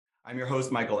I'm your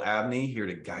host, Michael Abney, here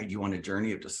to guide you on a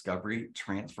journey of discovery,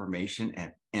 transformation,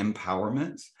 and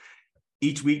empowerment.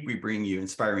 Each week, we bring you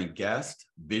inspiring guests,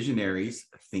 visionaries,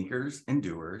 thinkers, and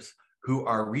doers who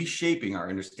are reshaping our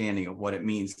understanding of what it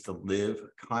means to live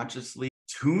consciously.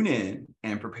 Tune in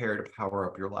and prepare to power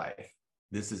up your life.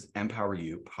 This is Empower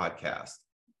You podcast.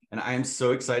 And I am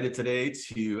so excited today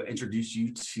to introduce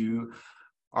you to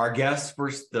our guest for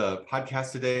the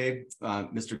podcast today,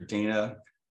 Mr. Dana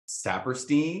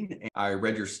Saperstein. I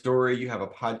read your story. You have a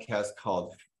podcast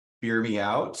called Fear Me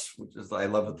Out, which is, I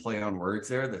love the play on words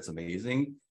there. That's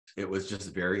amazing. It was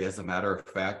just very, as a matter of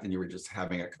fact, and you were just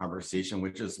having a conversation,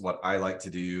 which is what I like to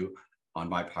do on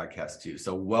my podcast too.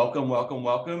 So welcome, welcome,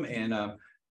 welcome. And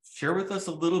share with us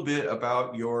a little bit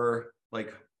about your,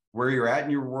 where you're at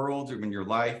in your world or in your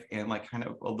life, and kind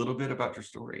of a little bit about your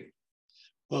story.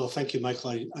 Well, thank you,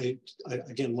 Michael. I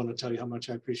again want to tell you how much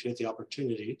I appreciate the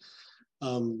opportunity.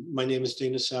 My name is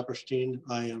Dana Saperstein.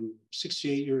 I am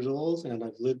 68 years old, and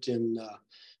I've lived in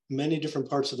many different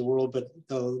parts of the world, but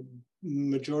the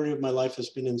majority of my life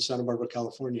has been in Santa Barbara,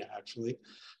 California, actually.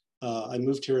 I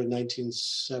moved here in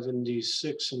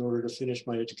 1976 in order to finish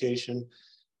my education,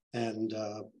 and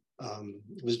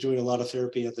was doing a lot of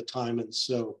therapy at the time. And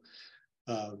so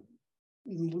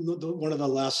one of the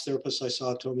last therapists I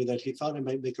saw told me that he thought I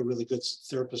might make a really good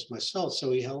therapist myself.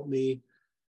 So he helped me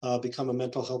become a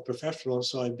mental health professional.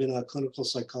 So I've been a clinical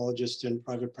psychologist in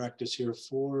private practice here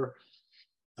for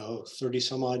 30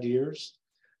 some odd years.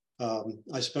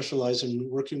 I specialize in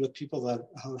working with people that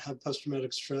have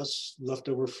post-traumatic stress left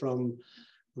over from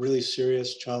really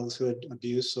serious childhood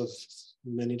abuse of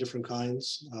many different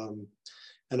kinds.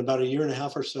 And about a year and a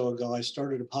half or so ago, I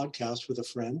started a podcast with a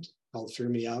friend called Fear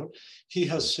Me Out. He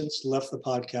has since left the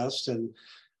podcast, and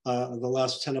the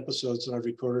last 10 episodes that I've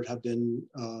recorded have been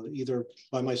either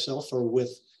by myself or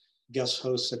with guest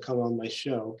hosts that come on my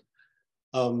show.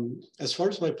 As far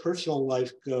as my personal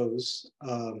life goes,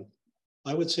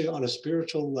 I would say on a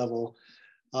spiritual level,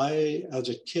 I, as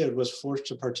a kid, was forced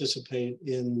to participate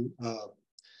in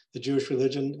the Jewish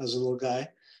religion as a little guy.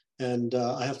 And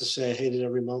I have to say I hated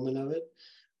every moment of it.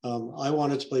 I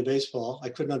wanted to play baseball. I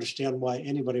couldn't understand why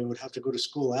anybody would have to go to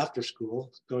school after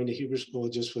school. Going to Hebrew school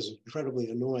just was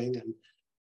incredibly annoying, and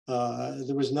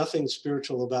there was nothing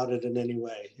spiritual about it in any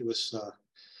way. It was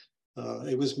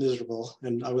miserable,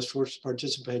 and I was forced to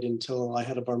participate until I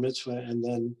had a bar mitzvah, and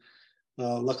then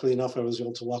luckily enough, I was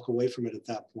able to walk away from it at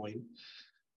that point.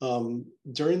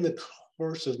 During the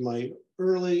course of my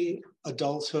early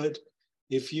adulthood,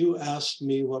 if you asked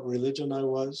me what religion I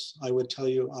was, I would tell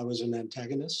you I was an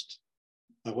antagonist.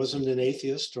 I wasn't an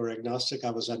atheist or agnostic.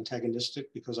 I was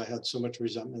antagonistic because I had so much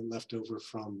resentment left over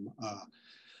from,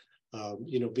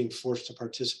 being forced to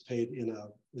participate in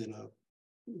a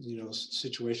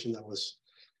situation that was,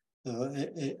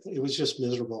 it was just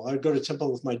miserable. I'd go to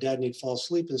temple with my dad, and he'd fall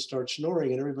asleep and start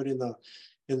snoring, and everybody in the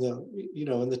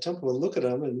temple would look at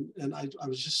him, and I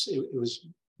was just, it was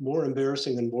more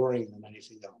embarrassing and boring than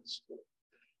anything else.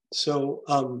 So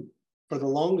for the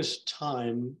longest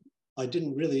time, I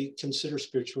didn't really consider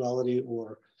spirituality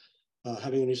or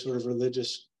having any sort of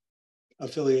religious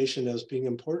affiliation as being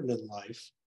important in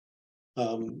life.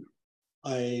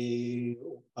 I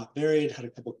got married, had a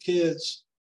couple kids,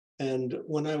 and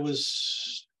when I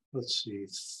was,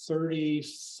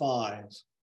 35,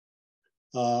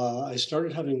 I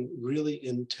started having really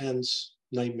intense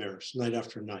nightmares, night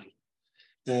after night.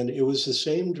 And it was the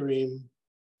same dream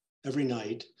every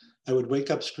night. I would wake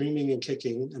up screaming and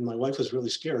kicking, and my wife was really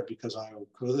scared because I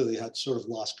clearly had sort of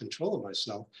lost control of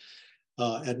myself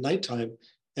at nighttime.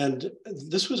 And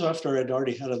this was after I'd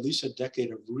already had at least a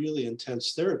decade of really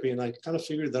intense therapy, and I kind of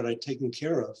figured that I'd taken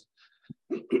care of,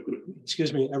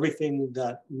 excuse me, everything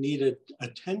that needed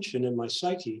attention in my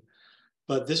psyche.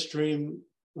 But this dream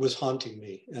was haunting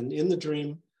me. And in the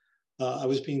dream, I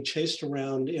was being chased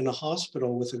around in a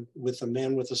hospital with a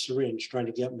man with a syringe trying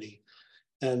to get me.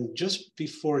 And just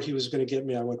before he was going to get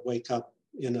me, I would wake up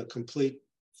in a complete,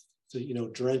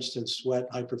 drenched in sweat,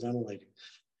 hyperventilating.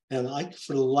 And I,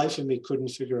 for the life of me, couldn't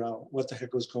figure out what the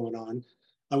heck was going on.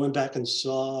 I went back and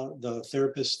saw the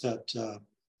therapist that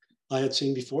I had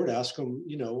seen before to ask him,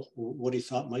 what he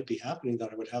thought might be happening,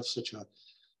 that I would have such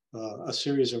a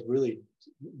series of really,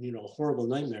 horrible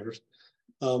nightmares.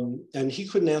 And he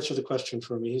couldn't answer the question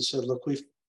for me. He said, look, we've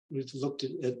looked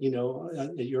at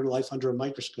your life under a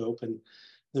microscope, and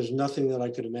there's nothing that I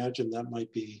could imagine that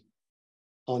might be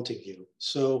haunting you.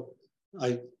 So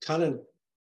I kind of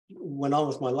went on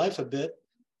with my life a bit.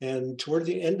 And toward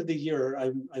the end of the year,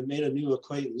 I made a new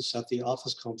acquaintance at the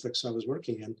office complex I was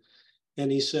working in. And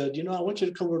he said, I want you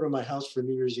to come over to my house for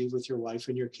New Year's Eve with your wife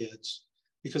and your kids.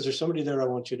 because there's somebody there I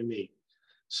want you to meet.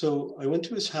 So I went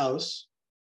to his house,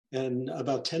 and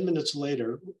about 10 minutes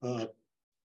later, I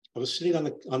was sitting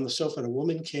on the sofa, and a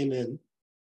woman came in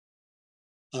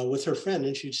with her friend,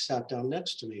 and she sat down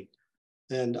next to me.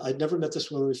 And I'd never met this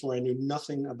woman before. I knew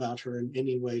nothing about her in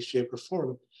any way, shape, or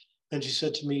form. And she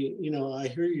said to me, I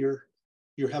hear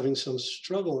you're having some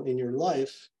struggle in your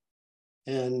life.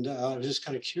 And I was just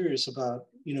kind of curious about,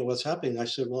 what's happening. I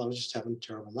said, well, I was just having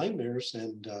terrible nightmares,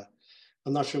 and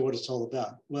I'm not sure what it's all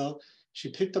about. Well, she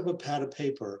picked up a pad of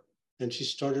paper and she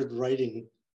started writing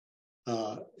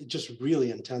just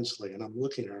really intensely. And I'm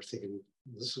looking at her thinking,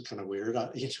 this is kind of weird.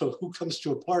 Who comes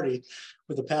to a party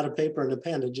with a pad of paper and a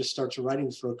pen and just starts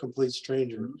writing for a complete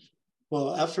stranger? Mm-hmm.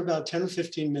 Well, after about 10 or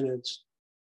 15 minutes,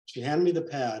 she handed me the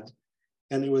pad,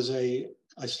 and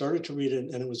I started to read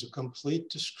it, and it was a complete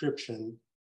description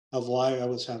of why I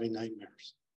was having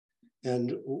nightmares.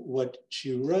 And what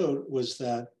she wrote was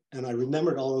that, and I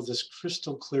remembered all of this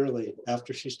crystal clearly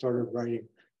after she started writing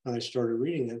and I started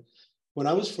reading it. When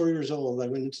I was 4 years old, I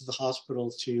went into the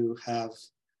hospital to have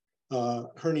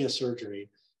hernia surgery.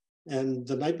 And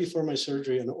the night before my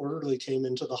surgery, an orderly came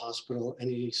into the hospital and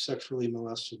he sexually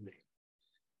molested me.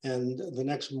 And the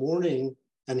next morning,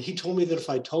 and he told me that if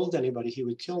I told anybody, he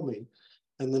would kill me.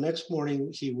 And the next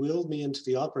morning, he wheeled me into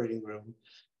the operating room,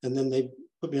 and then they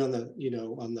put me on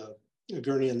the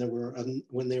gurney, and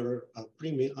when they were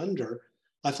putting me under,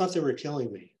 I thought they were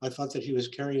killing me. I thought that he was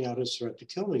carrying out his threat to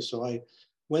kill me. So I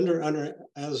went under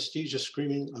anesthesia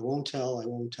screaming, I won't tell, I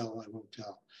won't tell, I won't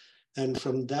tell. And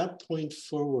from that point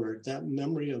forward, that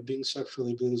memory of being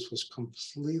sexually abused was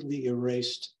completely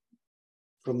erased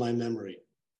from my memory.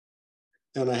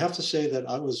 And I have to say that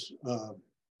I was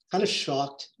kind of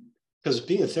shocked, because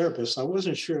being a therapist, I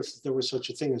wasn't sure if there was such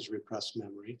a thing as repressed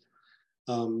memory.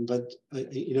 But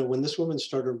when this woman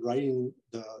started writing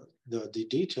the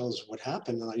details of what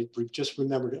happened, and I just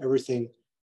remembered everything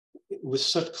with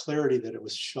such clarity that it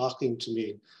was shocking to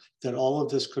me that all of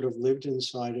this could have lived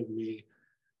inside of me,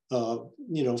 for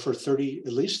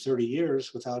at least 30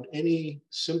 years without any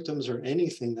symptoms or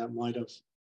anything that might have,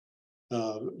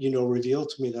 revealed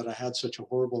to me that I had such a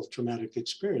horrible traumatic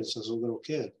experience as a little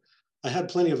kid. I had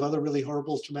plenty of other really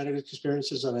horrible traumatic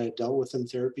experiences that I had dealt with in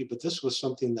therapy, but this was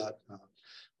something that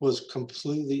was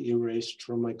completely erased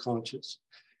from my conscience.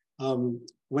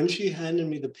 When she handed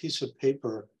me the piece of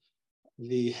paper,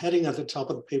 the heading at the top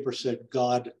of the paper said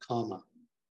God, comma.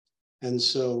 And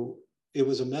so it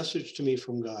was a message to me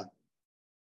from God,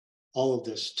 all of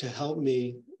this, to help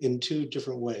me in two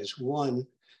different ways. One,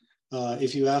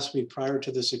 if you asked me prior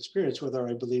to this experience whether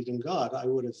I believed in God, I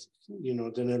would have,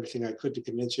 done everything I could to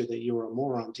convince you that you were a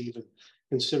moron to even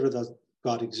consider that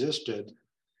God existed.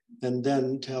 And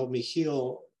then to help me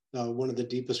heal one of the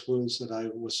deepest wounds that I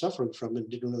was suffering from and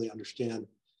didn't really understand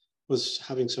was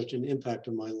having such an impact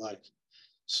on my life.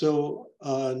 So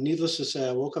needless to say,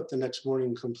 I woke up the next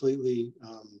morning completely,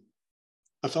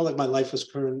 I felt like my life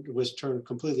was turned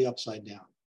completely upside down,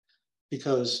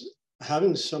 because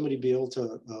having somebody be able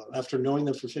to, after knowing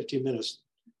them for 15 minutes,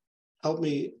 help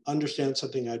me understand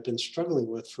something I'd been struggling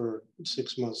with for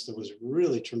 6 months that was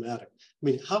really traumatic. I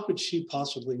mean, how could she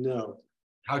possibly know?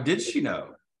 How did she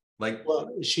know?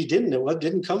 Well, she didn't know. It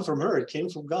didn't come from her. It came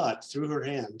from God through her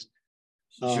hand.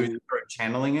 She was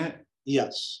channeling it?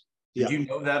 Yes. Did you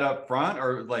know that up front,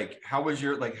 or how was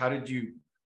how did you?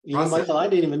 Michael, I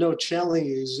didn't even know channeling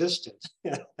existed.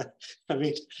 I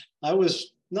mean, I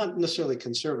was not necessarily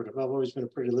conservative. I've always been a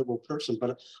pretty liberal person,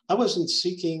 but I wasn't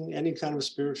seeking any kind of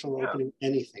spiritual opening,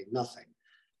 anything, nothing.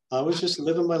 I was just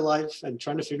living my life and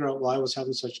trying to figure out why I was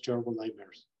having such terrible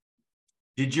nightmares.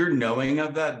 Did your knowing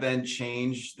of that then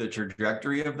change the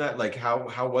trajectory of that?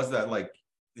 How was that,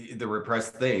 the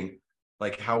repressed thing?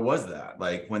 How was that?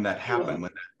 When that happened,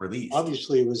 when that released?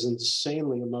 Obviously, it was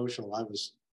insanely emotional. I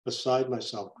was beside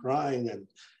myself, crying, and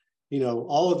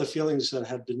all of the feelings that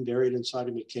had been buried inside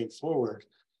of me came forward.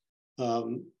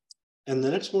 And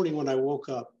the next morning when I woke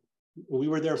up, we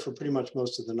were there for pretty much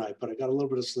most of the night, but I got a little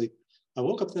bit of sleep. I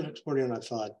woke up the next morning and I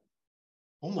thought,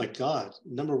 oh my God,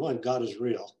 number one, God is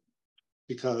real,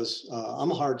 because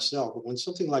I'm a hard sell. But when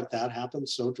something like that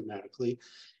happens so dramatically,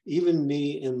 even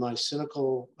me in my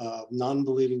cynical,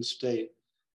 non-believing state,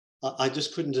 I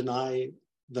just couldn't deny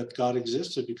that God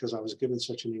existed, because I was given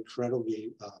such an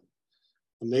incredibly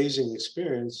amazing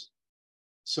experience.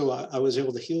 So I was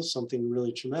able to heal something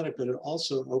really traumatic, but it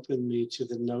also opened me to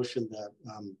the notion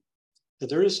that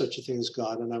there is such a thing as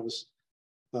God. And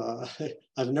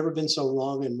I've never been so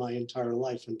long in my entire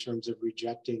life in terms of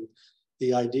rejecting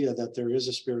the idea that there is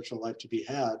a spiritual life to be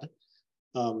had.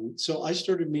 So I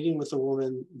started meeting with a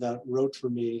woman that wrote for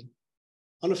me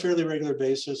on a fairly regular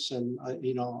basis. And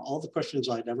all the questions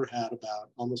I'd ever had about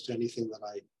almost anything that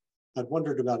I had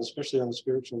wondered about, especially on a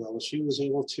spiritual level, she was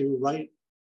able to write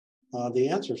the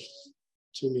answers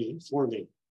to me for me,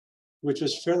 which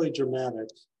was fairly dramatic.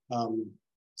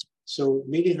 So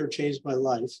meeting her changed my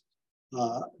life.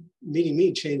 Meeting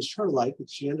me changed her life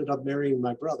because she ended up marrying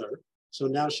my brother. So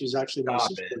now she's actually my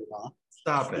sister-in-law.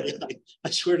 Stop it. I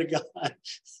swear to God.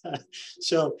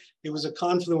 So it was a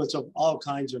confluence of all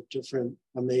kinds of different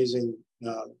amazing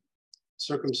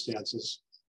circumstances.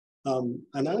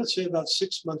 And I would say about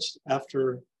 6 months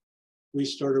after we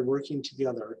started working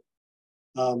together,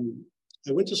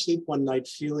 I went to sleep one night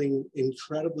feeling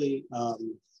incredibly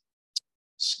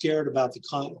scared about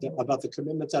the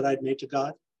commitment that I'd made to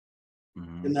God.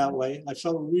 Mm-hmm. In that way, I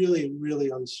felt really,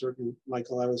 really uncertain,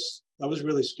 Michael. I was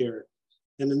really scared.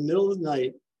 In the middle of the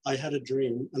night, I had a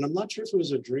dream, and I'm not sure if it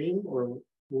was a dream or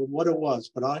what it was,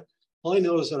 but all I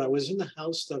know is that I was in the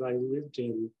house that I lived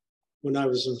in when I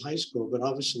was in high school, but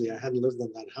obviously I hadn't lived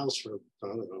in that house for, I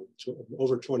don't know,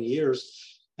 over 20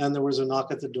 years. And there was a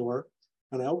knock at the door,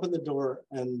 and I opened the door,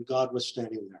 and God was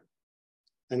standing there.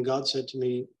 And God said to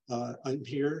me, I'm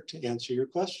here to answer your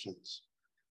questions.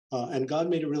 And God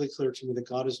made it really clear to me that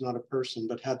God is not a person,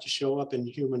 but had to show up in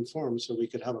human form so we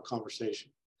could have a conversation.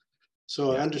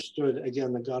 So I understood,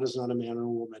 again, that God is not a man or a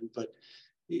woman, but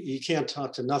you can't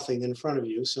talk to nothing in front of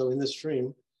you. So in this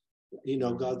dream,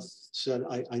 God said,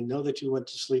 I know that you went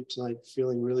to sleep tonight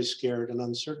feeling really scared and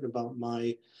uncertain about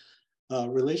my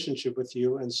relationship with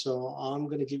you. And so I'm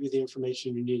going to give you the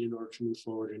information you need in order to move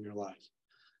forward in your life.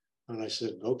 And I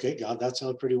said, okay, God, that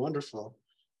sounds pretty wonderful.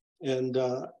 And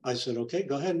I said, okay,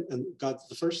 go ahead. And God,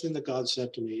 the first thing that God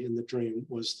said to me in the dream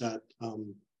was that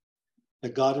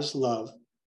God is love.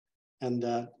 And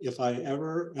that if I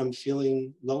ever am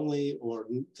feeling lonely or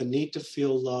the need to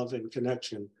feel love and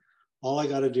connection, all I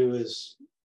got to do is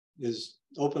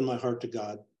open my heart to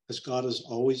God, because God is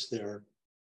always there.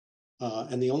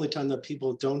 And the only time that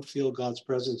people don't feel God's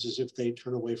presence is if they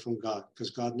turn away from God,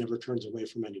 because God never turns away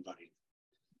from anybody.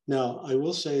 Now, I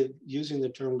will say using the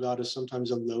term God is sometimes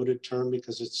a loaded term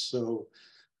because it's so,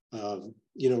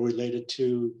 related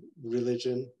to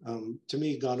religion. To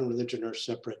me, God and religion are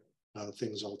separate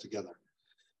things altogether.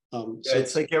 So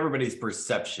it's like everybody's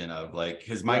perception of, like,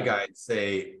 because my guides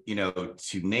say,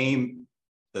 to name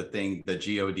the thing, the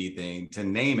God thing, to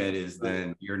name it is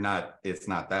then it's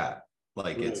not that,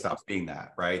 like it stops being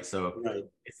that, right? So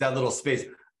it's that little space.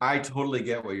 I totally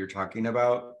get what you're talking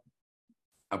about,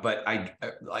 but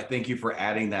I thank you for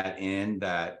adding that in.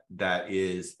 That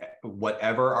is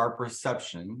whatever our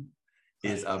perception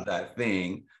is of that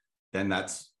thing, then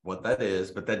that's what that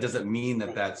is. But that doesn't mean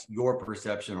that that's your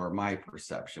perception or my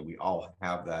perception. We all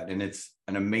have that, and it's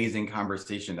an amazing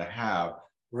conversation to have.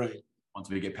 Right. Once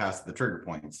we get past the trigger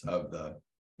points of the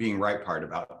being right part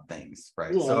about things,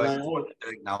 right? Well, so I just wanted to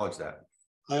acknowledge that.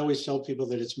 I always tell people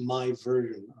that it's my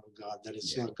version of God, that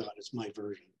it's not God, it's my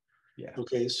version. Yeah.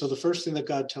 Okay, so the first thing that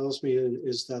God tells me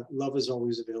is that love is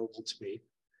always available to me.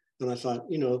 And I thought,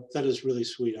 that is really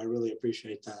sweet. I really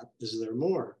appreciate that. Is there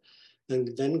more?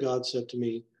 And then God said to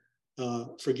me,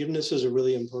 forgiveness is a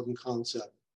really important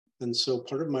concept. And so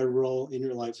part of my role in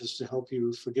your life is to help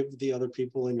you forgive the other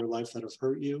people in your life that have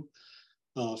hurt you,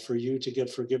 for you to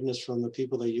get forgiveness from the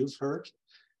people that you've hurt,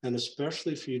 and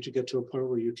especially for you to get to a point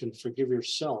where you can forgive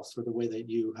yourself for the way that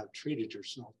you have treated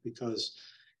yourself. Because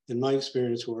in my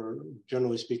experience, we're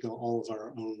generally speaking, all of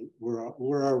our own,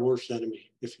 we're our worst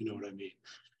enemy, if you know what I mean.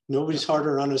 Nobody's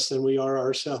harder on us than we are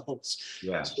ourselves.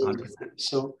 Yeah.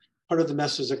 So part of the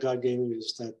message that God gave me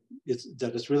is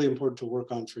that it's really important to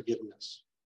work on forgiveness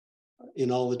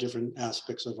in all the different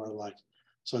aspects of our life.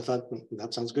 So I thought,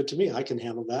 that sounds good to me. I can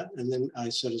handle that. And then I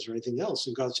said, is there anything else?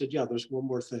 And God said, yeah, there's one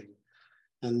more thing.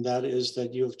 And that is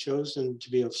that you have chosen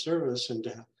to be of service and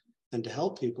to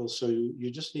help people. So you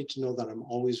just need to know that I'm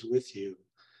always with you,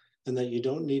 and that you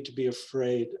don't need to be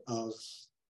afraid of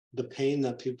the pain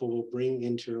that people will bring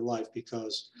into your life,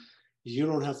 because you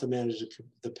don't have to manage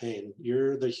the pain.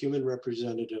 You're the human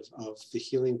representative of the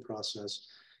healing process.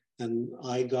 And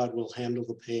God, will handle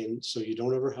the pain. So you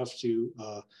don't ever have to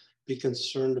be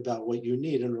concerned about what you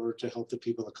need in order to help the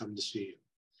people that come to see you.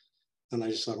 And I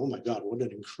just thought, oh my God, what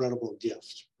an incredible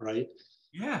gift, right?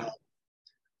 Yeah.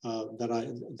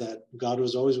 That God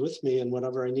was always with me, and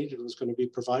whatever I needed was going to be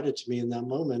provided to me in that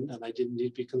moment. And I didn't need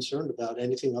to be concerned about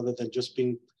anything other than just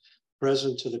being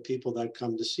present to the people that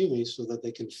come to see me, so that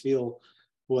they can feel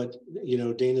what,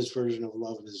 Dana's version of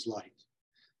love is like.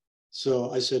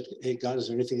 So I said, hey, God, is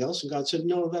there anything else? And God said,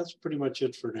 no, that's pretty much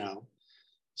it for now.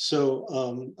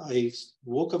 So I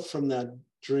woke up from that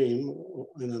dream,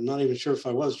 and I'm not even sure if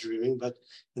I was dreaming,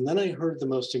 and then I heard the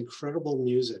most incredible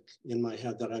music in my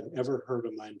head that I've ever heard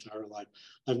in my entire life.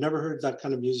 I've never heard that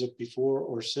kind of music before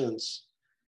or since.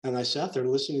 And I sat there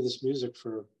listening to this music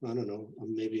for, I don't know,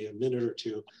 maybe a minute or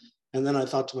two. And then I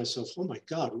thought to myself, oh my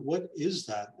God, what is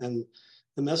that? And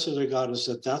the message I got is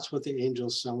that that's what the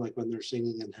angels sound like when they're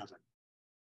singing in heaven.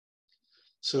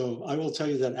 So I will tell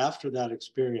you that after that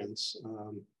experience,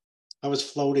 I was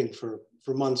floating for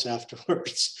months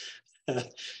afterwards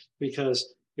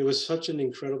because it was such an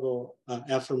incredible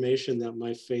affirmation that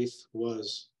my faith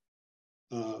was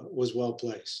well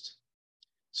placed.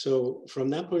 So from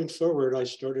that point forward, I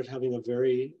started having a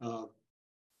very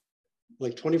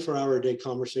like 24-hour a day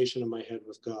conversation in my head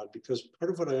with God, because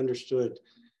part of what I understood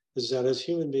is that as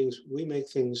human beings, we make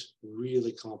things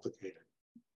really complicated,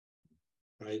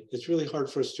 right? It's really hard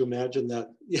for us to imagine that,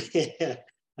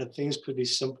 that things could be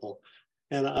simple.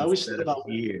 And I always think about,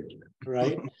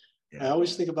 right? Yeah. I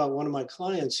always think about one of my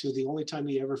clients who the only time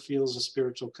he ever feels a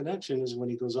spiritual connection is when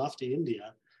he goes off to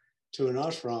India to an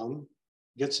ashram,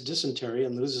 gets dysentery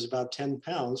and loses about 10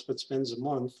 pounds, but spends a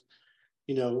month,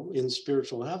 you know, in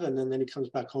spiritual heaven. And then he comes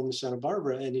back home to Santa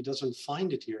Barbara and he doesn't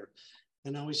find it here.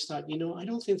 And I always thought, you know, I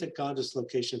don't think that God is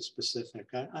location specific.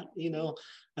 I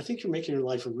think you're making your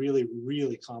life really,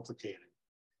 really complicated.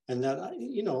 And that,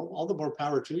 you know, all the more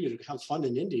power to you to have fun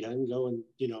in India and go and,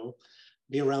 you know,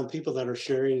 be around people that are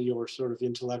sharing your sort of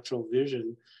intellectual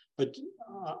vision. But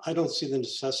I don't see the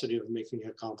necessity of making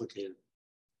it complicated.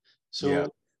 So yeah.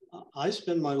 I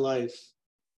spend my life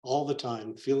all the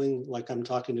time feeling like I'm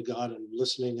talking to God and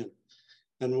listening.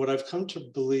 And what I've come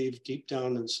to believe deep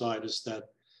down inside is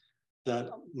that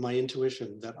my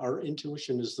intuition, that our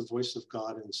intuition is the voice of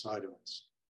God inside of us.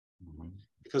 Mm-hmm.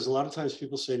 Because a lot of times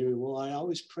people say to me, well, I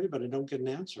always pray, but I don't get an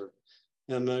answer.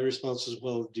 And my response is,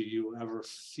 well, do you ever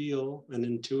feel an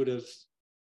intuitive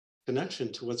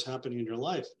connection to what's happening in your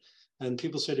life? And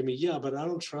people say to me, yeah, but I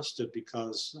don't trust it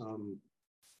because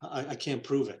I can't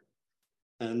prove it.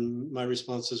 And my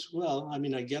response is, well, I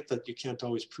mean, I get that you can't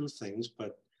always prove things,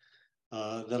 but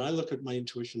that I look at my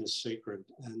intuition as sacred,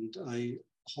 and I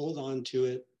hold on to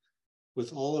it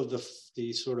with all of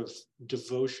the sort of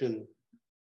devotion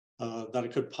that I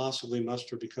could possibly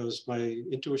muster, because my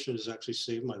intuition has actually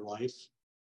saved my life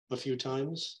a few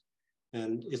times.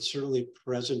 And it's certainly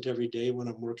present every day when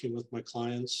I'm working with my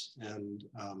clients. And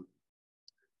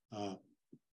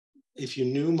if you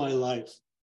knew my life,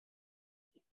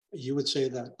 you would say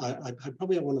that I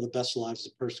probably have one of the best lives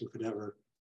a person could ever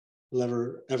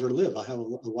live. I have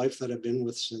a wife that I've been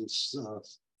with since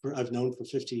I've known for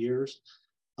 50 years.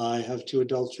 I have 2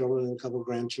 adult children and a couple of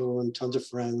grandchildren, tons of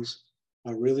friends,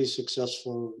 a really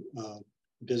successful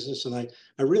business, and I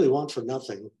really want for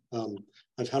nothing.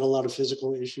 I've had a lot of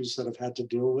physical issues that I've had to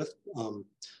deal with,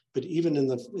 but even in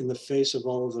the face of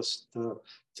all of the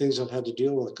things I've had to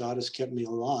deal with, God has kept me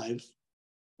alive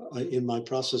in my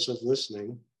process of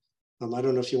listening. I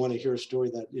don't know if you want to hear a story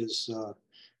that is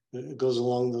goes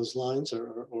along those lines,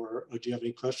 or do you have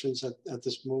any questions at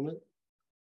this moment?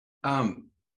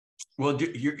 Well,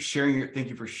 thank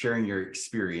you for sharing your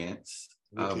experience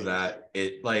of that.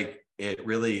 It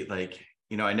really, like,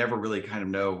 you know, I never really kind of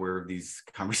know where these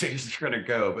conversations are going to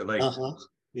go, but like,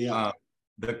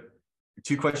 the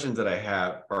 2 questions that I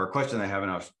have, or a question I have,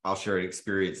 and I'll share an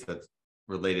experience that's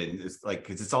related. It's like,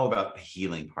 because it's all about the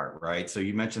healing part, right? So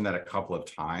you mentioned that a couple of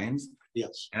times.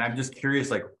 Yes. And I'm just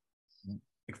curious, like,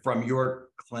 from your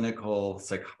clinical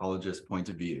psychologist point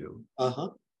of view,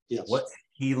 yes, what's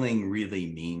healing really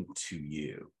mean to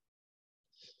you?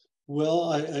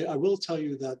 Well, I will tell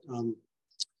you that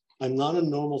I'm not a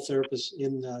normal therapist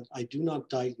in that I do not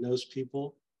diagnose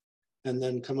people and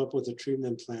then come up with a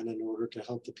treatment plan in order to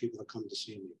help the people that come to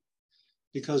see me.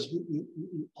 Because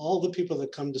all the people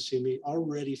that come to see me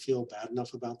already feel bad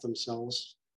enough about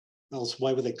themselves. Else,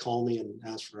 why would they call me and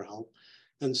ask for help?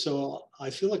 And so I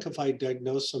feel like if I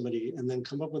diagnose somebody and then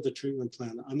come up with a treatment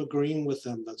plan, I'm agreeing with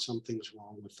them that something's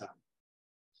wrong with them.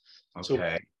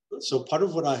 Okay. So part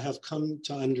of what I have come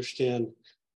to understand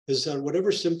is that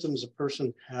whatever symptoms a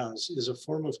person has is a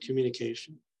form of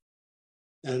communication.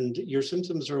 And your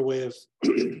symptoms are a way of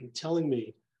telling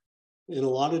me in a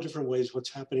lot of different ways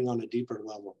what's happening on a deeper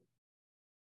level.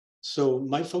 So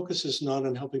my focus is not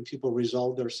on helping people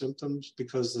resolve their symptoms,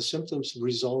 because the symptoms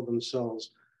resolve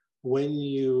themselves when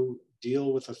you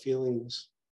deal with the feelings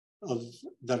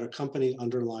that accompany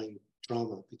underlying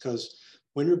trauma. Because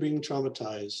when you're being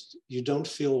traumatized, you don't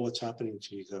feel what's happening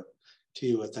to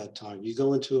you at that time. You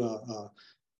go into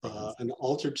an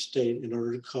altered state in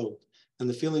order to cope, and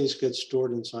the feelings get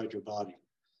stored inside your body.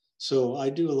 So I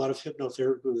do a lot of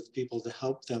hypnotherapy with people to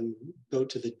help them go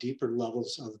to the deeper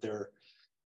levels of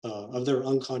their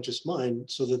unconscious mind,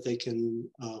 so that they can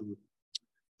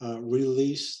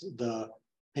release the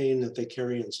pain that they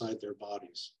carry inside their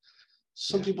bodies.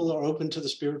 Some Yeah. people are open to the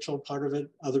spiritual part of it,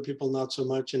 other people not so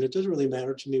much. And it doesn't really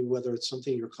matter to me whether it's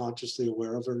something you're consciously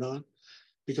aware of or not,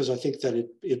 because I think that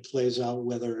it plays out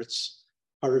whether it's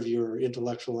part of your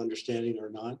intellectual understanding or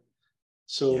not.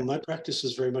 So Yeah. my practice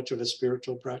is very much of a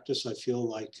spiritual practice. I feel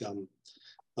like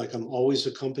I'm always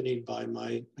accompanied by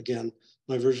again,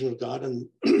 my version of God, and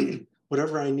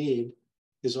whatever I need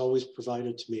is always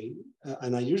provided to me.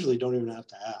 And I usually don't even have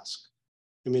to ask.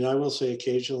 I mean, I will say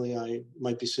occasionally I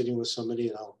might be sitting with somebody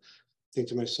and I'll think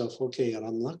to myself, okay, and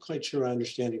I'm not quite sure I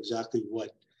understand exactly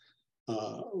what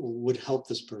would help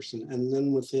this person. And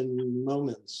then within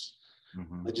moments,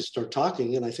 Mhm. I just start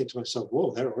talking and I think to myself,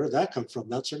 whoa, where'd that come from?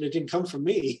 That certainly didn't come from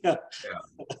me. Yeah.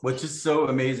 Which is so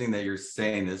amazing that you're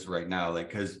saying this right now, like,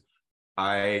 because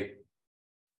I,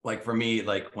 like, for me,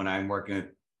 like when I'm working,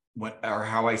 what or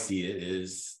how I see it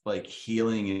is like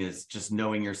healing is just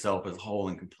knowing yourself as whole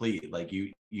and complete. Like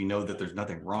you know that there's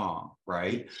nothing wrong,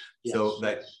 right? So Yes.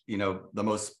 that, the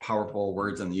most powerful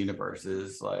words in the universe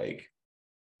is like,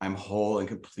 I'm whole and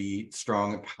complete,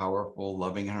 strong and powerful,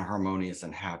 loving and harmonious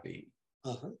and happy.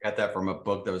 Uh-huh. Got that from a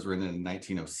book that was written in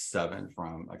 1907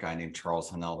 from a guy named Charles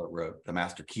Honnell that wrote The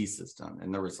Master Key System.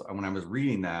 And there was, when I was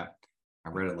reading that, I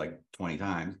read it like 20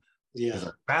 times Yeah. because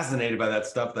I'm fascinated by that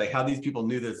stuff, like how these people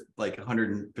knew this like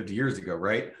 150 years ago,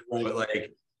 right? Right. But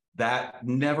like that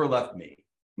never left me,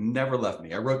 never left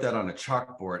me. I wrote that on a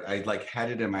chalkboard. I like had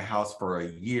it in my house for a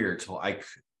year till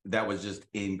that was just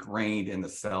ingrained in the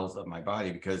cells of my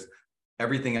body because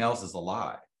everything else is a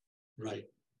lie. Right.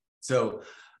 So,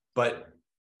 but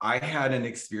I had an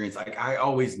experience, like I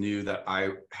always knew that I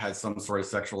had some sort of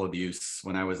sexual abuse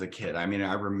when I was a kid. I mean,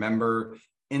 I remember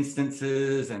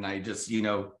instances and I just,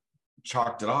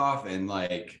 chalked it off and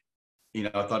like,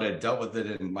 I thought I'd dealt with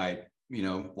it in my,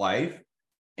 life.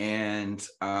 And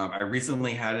I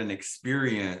recently had an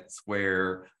experience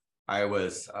where I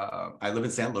live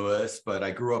in St. Louis, but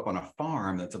I grew up on a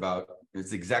farm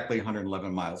it's exactly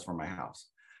 111 miles from my house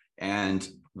and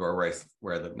where I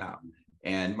live now.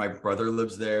 And my brother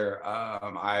lives there.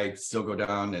 I still go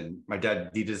down and my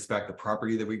dad deeded us back the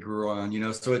property that we grew on,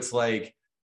 so it's like,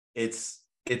 it's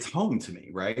home to me,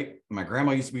 right? My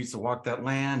grandma we used to walk that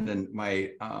land, and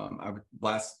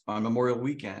last on Memorial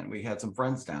Weekend, we had some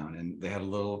friends down and they had a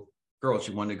little girl.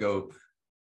 She wanted to go,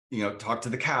 talk to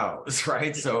the cows,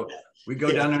 right? So we go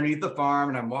Yeah. down underneath the farm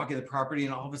and I'm walking the property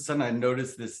and all of a sudden I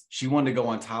noticed this, she wanted to go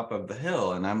on top of the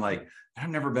hill. And I'm like, I've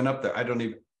never been up there.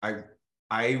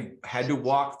 I had to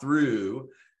walk through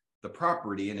the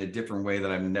property in a different way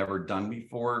that I've never done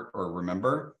before or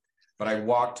remember. But I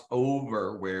walked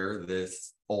over where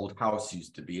this old house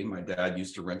used to be. And my dad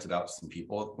used to rent it out to some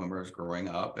people when I was growing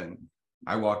up. And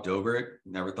I walked over it,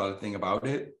 never thought a thing about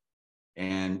it.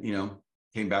 And,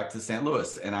 came back to St.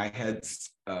 Louis. And I had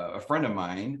a friend of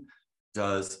mine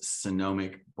does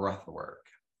sonomic breath work.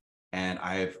 And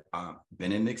I've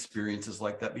been in experiences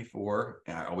like that before.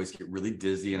 And I always get really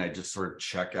dizzy and I just sort of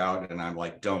check out and I'm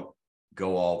like, don't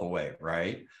go all the way.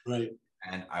 Right. Right.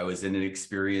 And I was in an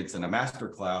experience in a master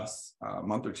class a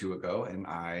month or two ago. And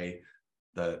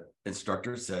the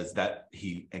instructor says that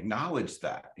he acknowledged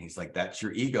that. He's like, that's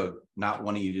your ego not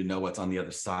wanting you to know what's on the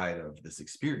other side of this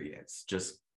experience.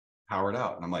 Just power it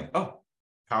out. And I'm like, oh,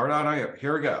 powered out.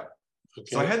 Here we go.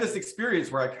 So I Okay. had this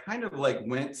experience where I kind of like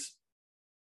went,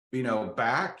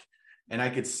 back and I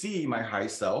could see my high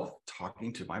self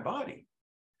talking to my body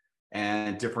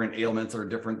and different ailments or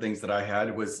different things that I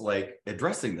had was like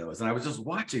addressing those. And I was just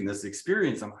watching this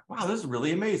experience. I'm like, wow, this is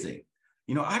really amazing.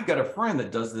 I've got a friend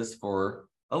that does this for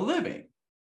a living.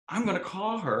 I'm going to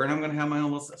call her and I'm going to have my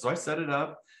own little. So I set it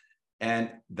up. And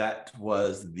that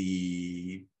was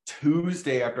the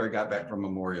Tuesday after I got back from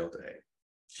Memorial Day.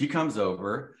 She comes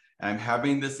over and I'm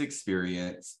having this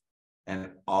experience.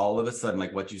 And all of a sudden,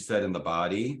 like what you said in the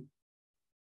body,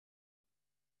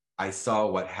 I saw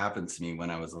what happened to me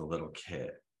when I was a little kid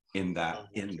in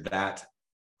that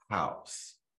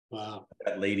house. Wow.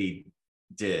 That lady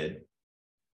did,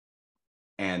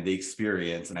 and the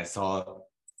experience, and I saw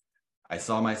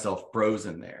myself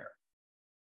frozen there.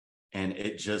 And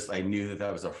I knew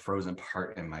that was a frozen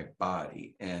part in my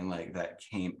body. And like that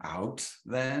came out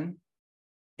then.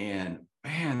 And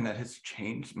man, that has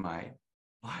changed my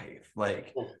life.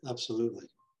 Like, Oh, absolutely.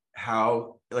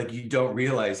 how, like, you don't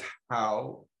realize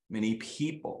how many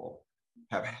people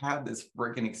have had this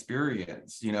freaking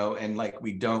experience, and like,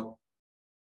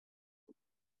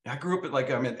 I grew up at, like,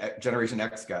 I'm a Generation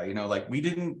X guy, like we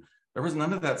didn't there was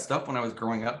none of that stuff when I was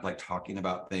growing up, like talking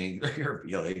about things or your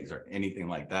feelings or anything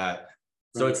like that.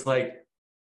 So Right. it's like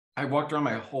I walked around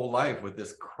my whole life with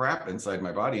this crap inside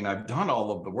my body, and I've done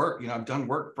all of the work. I've done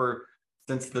work for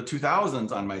since the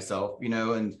 2000s on myself,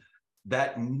 and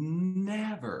that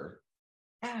never,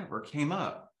 ever came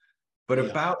up. But Yeah.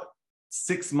 about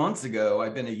 6 months ago,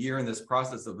 I've been a year in this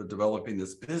process of developing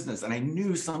this business, and I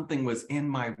knew something was in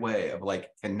my way of like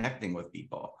connecting with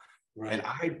people. And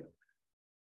Right.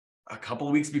 a couple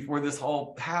of weeks before this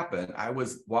all happened, I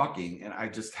was walking and I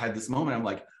just had this moment. I'm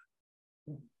like,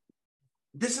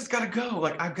 this has got to go.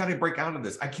 Like, I've got to break out of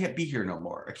this. I can't be here no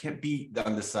more. I can't be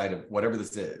on this side of whatever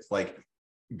this is. Like,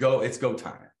 it's go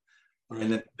time. Right.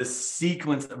 And then the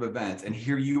sequence of events, and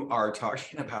here you are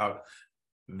talking about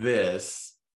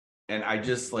this, and I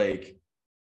just like,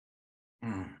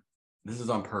 this is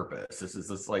on purpose. This is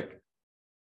just like,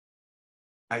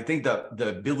 I think the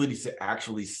ability to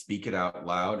actually speak it out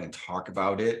loud and talk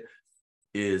about it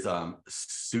is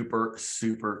super,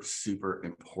 super, super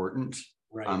important.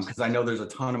 Right. Because I know there's a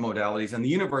ton of modalities, and the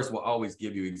universe will always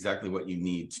give you exactly what you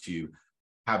need to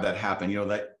have that happen.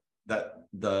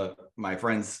 My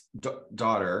friend's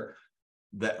daughter,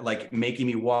 that like making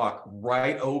me walk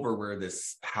right over where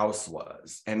this house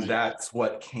was, and Right. that's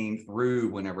what came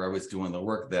through whenever I was doing the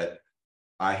work that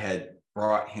I had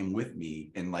brought him with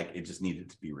me, and like it just needed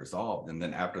to be resolved. And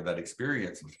then after that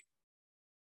experience,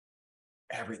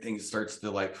 everything starts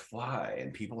to like fly,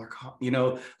 and people are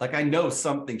like, I know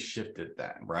something shifted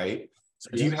then, right? So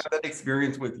do you Yes. have that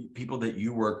experience with people that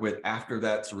you work with after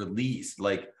that's released?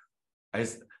 Like, I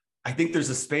think there's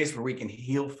a space where we can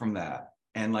heal from that,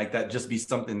 and like that just be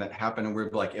something that happened and we're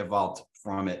like evolved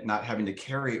from it, not having to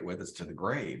carry it with us to the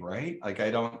grave, right? Like,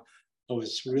 I don't. Oh,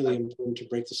 it's really important to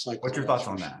break the What's cycle. your That's thoughts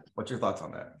for on sure. that? What's your thoughts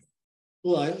on that?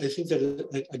 Well, I think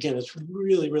that, again, it's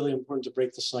really, really important to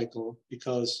break the cycle,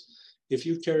 because if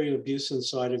you carry abuse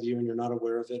inside of you and you're not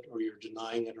aware of it, or you're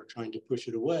denying it or trying to push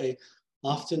it away,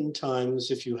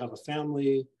 oftentimes, if you have a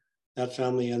family, that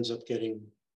family ends up getting,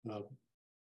 uh,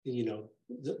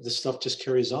 the stuff just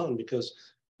carries on, because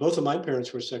both of my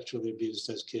parents were sexually abused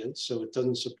as kids. So it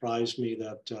doesn't surprise me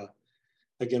that,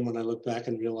 again, when I look back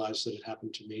and realize that it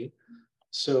happened to me.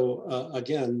 So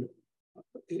again,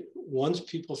 once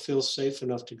people feel safe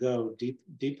enough to go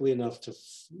deeply enough to,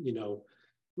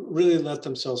 really let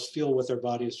themselves feel what their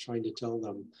body is trying to tell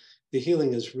them, the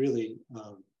healing is really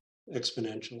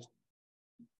exponential.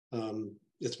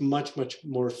 It's much, much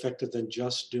more effective than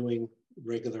just doing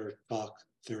regular talk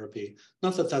therapy.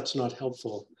 Not that that's not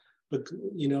helpful, but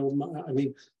I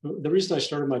mean, the reason I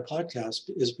started my podcast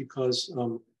is because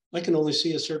I can only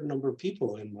see a certain number of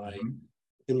people Mhm.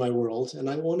 in my world, and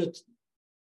I wanted.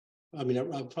 I mean,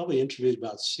 I've probably interviewed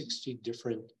about 60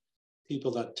 different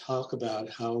people that talk about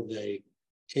how they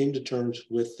came to terms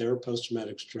with their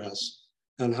post-traumatic stress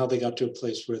and how they got to a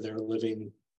place where they're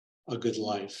living a good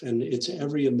life. And it's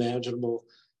every imaginable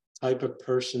type of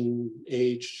person,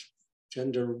 age,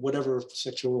 gender, whatever,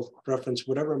 sexual preference,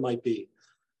 whatever it might be.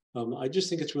 I just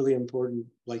think it's really important,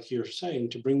 like you're saying,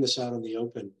 to bring this out in the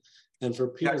open, and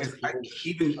for Yeah, people to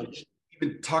because learn.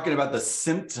 even talking about the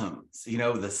symptoms,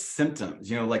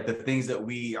 like the things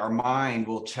that our mind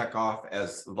will check off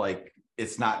as like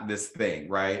it's not this thing,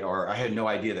 right? Or I had no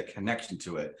idea the connection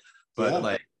to it, but Yeah.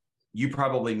 like you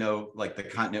probably know, like the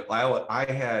continent. I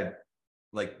had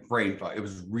like brain fog. It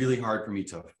was really hard for me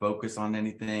to focus on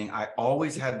anything. I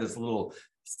always had this little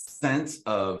sense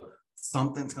of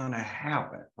something's going to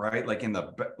happen, right? Like in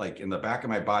the back of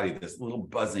my body, this little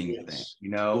buzzing thing, Yes.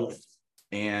 Yes.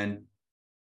 and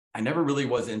I never really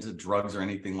was into drugs or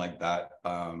anything like that,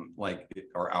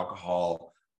 or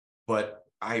alcohol, but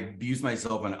I abused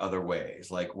myself in other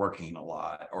ways, like working a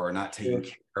lot or not taking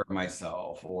Sure. care of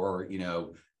myself, or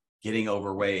getting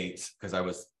overweight, because I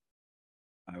was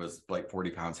like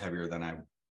 40 pounds heavier than I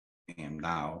am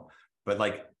now. But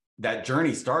like that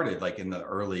journey started like in the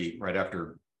early, right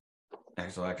after,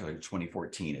 actually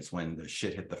 2014 is when the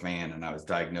shit hit the fan, and I was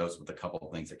diagnosed with a couple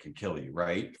of things that can kill you,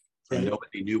 right? And Right.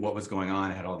 nobody knew what was going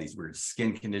on. I had all these weird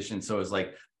skin conditions. So it was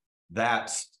like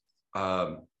that,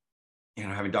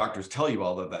 having doctors tell you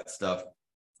all of that stuff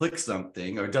clicks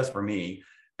something, or it does for me.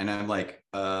 And I'm like,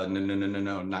 no, no, no, no,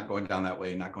 no, not going down that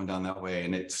way, not going down that way.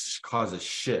 And it causes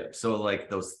shift. So like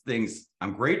those things,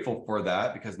 I'm grateful for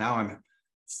that, because now I'm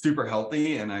super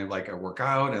healthy, and I work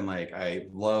out, and like I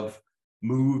love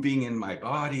moving in my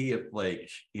body. If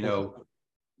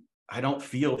I don't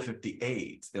feel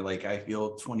 58, like I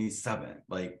feel 27,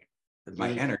 like my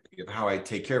Right. energy of how I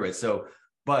take care of it. So,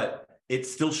 but it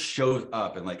still shows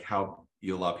up in like how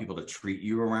you allow people to treat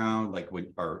you around, like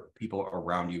when are people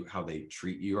around you, how they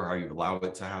treat you or how you allow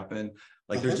it to happen.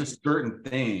 Like there's just certain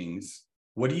things.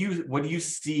 What do you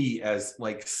see as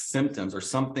like symptoms or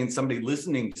something somebody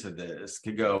listening to this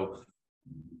could go,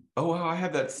 oh wow, I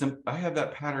have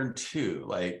that pattern too.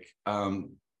 Like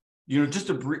just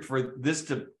for this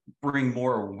to bring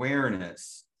more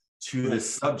awareness to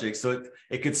this subject. So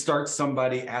it could start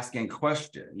somebody asking a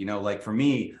question, like for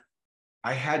me,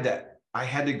 I had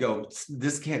to go,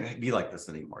 this can't be like this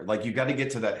anymore. Like you got to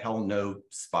get to that hell no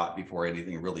spot before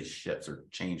anything really shifts or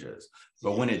changes.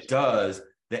 But when it does,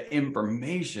 the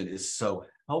information is so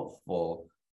helpful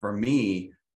for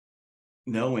me,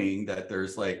 knowing that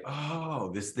there's like,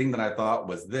 oh, this thing that I thought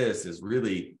was this is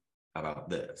really about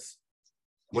this.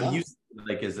 What do you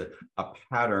like? Is it a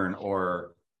pattern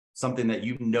or something that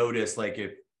you've noticed, like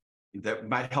if that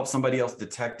might help somebody else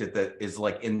detect it that is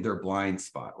like in their blind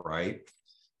spot, right?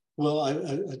 Well,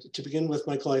 to begin with,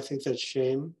 Michael, I think that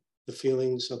shame, the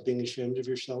feelings of being ashamed of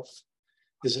yourself,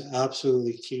 is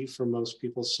absolutely key for most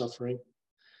people's suffering.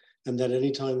 And that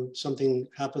anytime something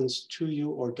happens to you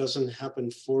or doesn't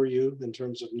happen for you in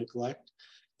terms of neglect,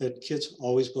 that kids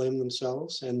always blame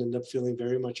themselves and end up feeling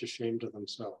very much ashamed of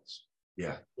themselves.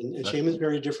 Yeah. And shame is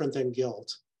very different than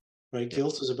guilt, right? Yeah.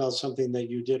 Guilt is about something that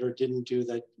you did or didn't do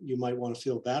that you might want to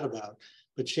feel bad about,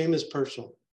 but shame is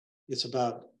personal. It's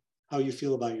about how you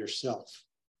feel about yourself.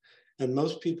 And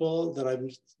most people that I've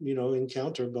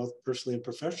encountered, both personally and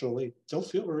professionally, don't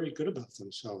feel very good about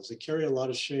themselves. They carry a lot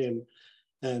of shame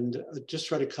and just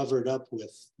try to cover it up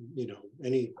with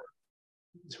any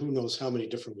who knows how many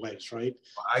different ways, right?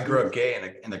 I grew up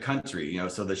gay in the country,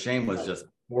 so the shame was just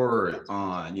poured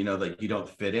on, like you don't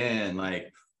fit in,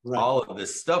 like all of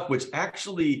this stuff, which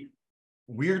actually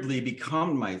weirdly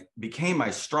became my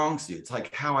strong suit. It's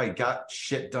like how I got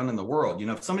shit done in the world.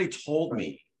 If somebody told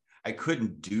me I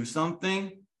couldn't do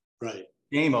something,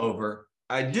 game over,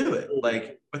 I do it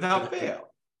like without fail.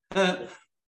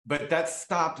 But that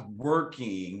stopped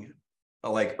working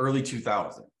like early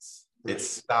 2000s. It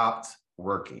stopped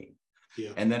working.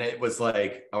 Yeah. And then it was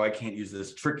like, oh, I can't use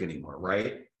this trick anymore,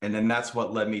 right? And then that's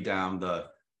what led me down the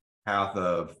path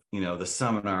of, the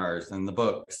seminars and the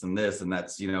books and this, and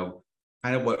that's,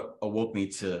 kind of what awoke me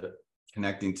to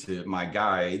connecting to my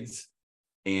guides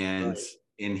and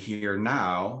in here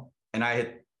now. And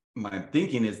my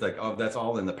thinking is like, oh, that's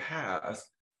all in the past,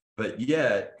 but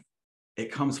yet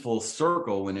it comes full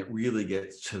circle when it really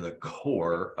gets to the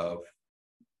core of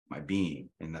my being.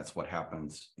 And that's what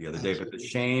happens the other day. But the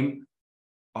shame,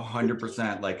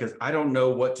 100%, like, because I don't know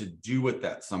what to do with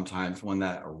that sometimes when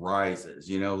that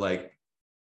arises, like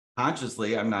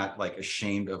consciously, I'm not like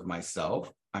ashamed of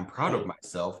myself. I'm proud of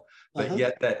myself, but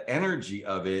yet that energy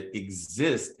of it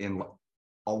exists in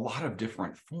a lot of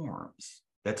different forms.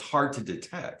 That's hard to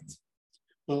detect.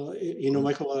 Well,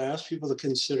 Michael, what I ask people to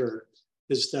consider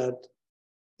is that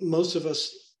most of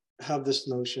us have this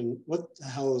notion, what the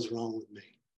hell is wrong with me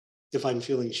if I'm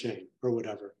feeling shame or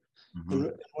whatever? Mm-hmm.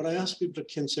 And what I ask people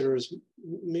to consider is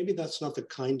maybe that's not the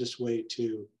kindest way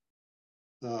to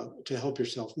help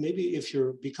yourself. Maybe if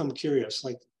you become curious,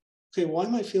 like, okay, why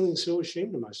am I feeling so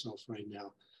ashamed of myself right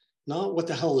now? Not what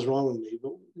the hell is wrong with me,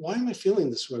 but why am I feeling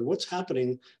this way? What's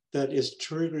happening that is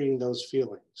triggering those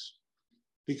feelings?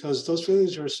 Because those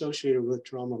feelings are associated with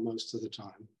trauma most of the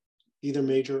time, either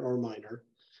major or minor.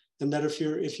 And that if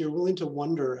you're willing to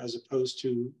wonder as opposed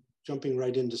to jumping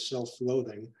right into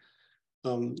self-loathing,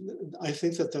 I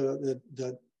think that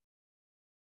that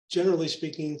generally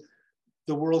speaking,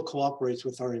 the world cooperates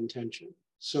with our intention.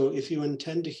 So if you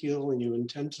intend to heal and you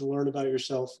intend to learn about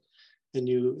yourself and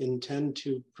you intend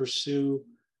to pursue,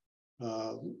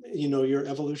 your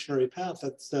evolutionary path,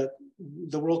 that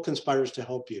the world conspires to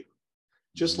help you.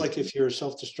 Just like if you're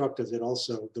self-destructive,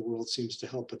 the world seems to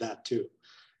help with that too.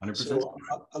 100%. So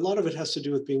a lot of it has to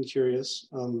do with being curious.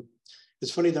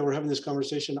 It's funny that we're having this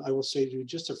conversation. I will say to you,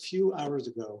 just a few hours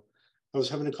ago, I was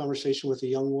having a conversation with a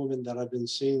young woman that I've been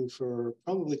seeing for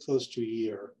probably close to a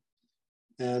year.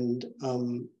 And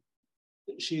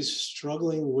she's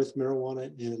struggling with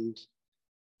marijuana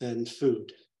and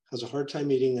food, has a hard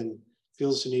time eating and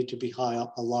feels the need to be high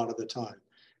a lot of the time.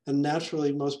 And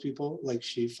naturally, most people, like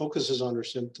she focuses on her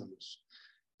symptoms.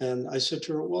 And I said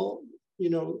to her, well,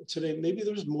 today, maybe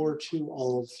there's more to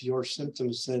all of your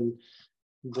symptoms than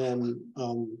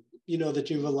that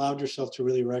you've allowed yourself to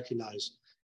really recognize.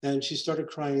 And she started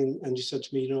crying and she said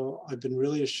to me, I've been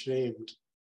really ashamed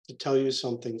to tell you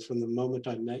something from the moment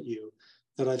I met you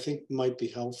that I think might be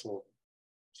helpful.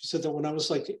 She said that when I was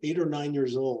like 8 or 9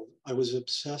 years old, I was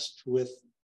obsessed with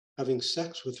having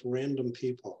sex with random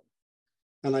people.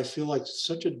 And I feel like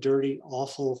such a dirty,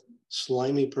 awful,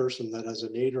 slimy person that as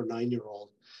an 8 or 9 year old,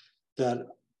 that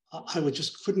I would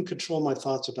just couldn't control my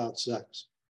thoughts about sex.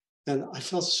 And I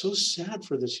felt so sad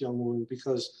for this young woman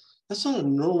because that's not a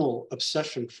normal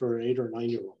obsession for an 8 or 9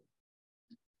 year old.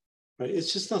 Right?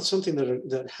 It's just not something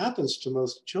that happens to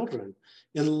most children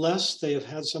unless they have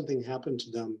had something happen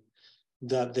to them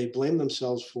that they blame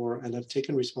themselves for and have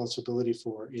taken responsibility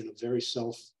for in a very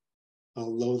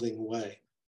self-loathing way.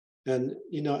 And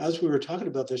as we were talking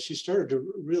about this, she started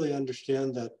to really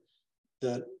understand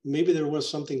that maybe there was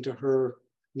something to her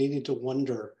needing to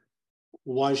wonder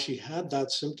why she had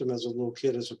that symptom as a little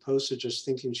kid, as opposed to just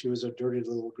thinking she was a dirty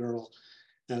little girl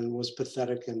and was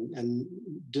pathetic and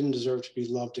didn't deserve to be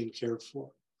loved and cared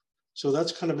for. So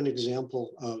that's kind of an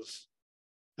example of,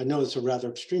 I know it's a rather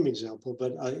extreme example,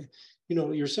 but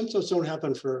your symptoms don't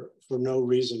happen for no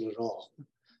reason at all,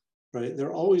 right?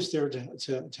 They're always there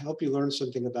to help you learn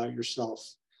something about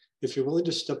yourself. If you're willing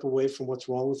to step away from what's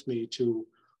wrong with me to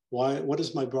what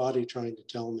is my body trying to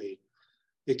tell me,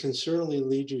 it can certainly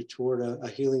lead you toward a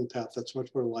healing path that's much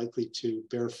more likely to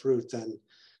bear fruit than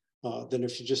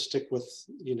if you just stick with,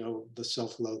 the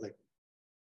self-loathing.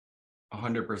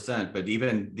 100%. But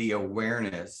even the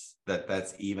awareness that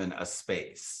that's even a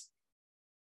space,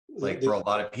 like for a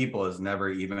lot of people, is never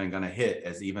even going to hit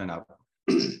as even a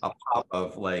pop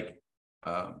of like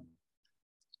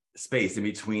space in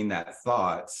between that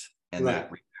thought and right.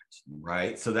 that reaction,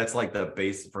 right? So that's like the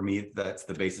base for me. That's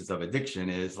the basis of addiction,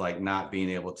 is like not being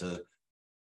able to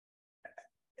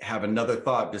have another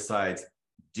thought besides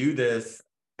do this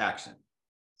action.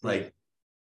 Like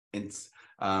it's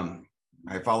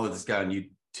I follow this guy on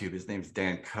YouTube. His name's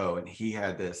Dan Coe, and he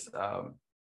had this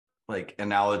like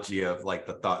analogy of like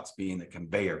the thoughts being the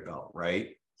conveyor belt,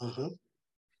 right? Uh-huh.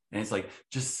 And it's like,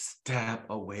 just step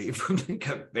away from the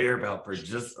conveyor belt for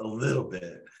just a little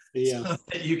bit. Yeah. So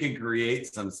that you can create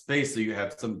some space so you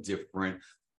have some different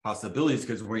possibilities.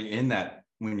 Because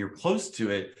when you're close to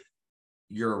it,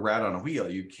 you're a rat on a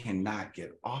wheel. You cannot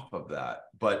get off of that.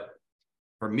 But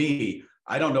for me,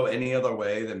 I don't know any other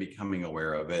way than becoming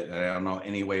aware of it. And I don't know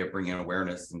any way of bringing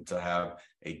awareness and to have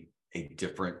a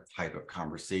different type of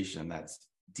conversation that's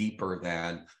deeper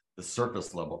than the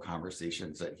surface level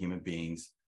conversations that human beings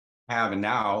have. And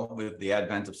now with the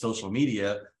advent of social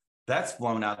media, that's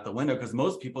flown out the window because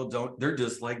most people they're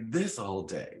just like this all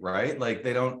day, right? Like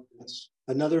they don't. It's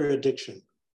another addiction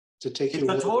to take you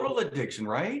away. It's a total addiction,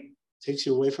 right? Takes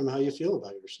you away from how you feel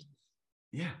about yourself.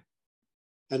 Yeah.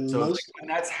 And so like when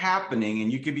that's happening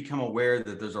and you can become aware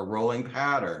that there's a rolling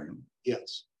pattern.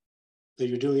 Yes. That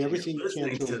you're doing everything you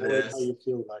can to avoid how you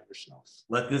feel about yourself.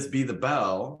 Let this be the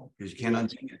bell, because you can't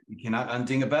unding it. You cannot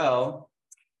unding a bell.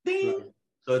 Ding. Right.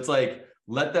 So it's like,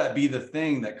 let that be the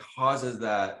thing that causes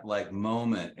that like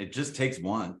moment. It just takes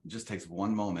one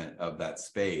moment of that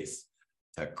space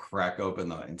to crack open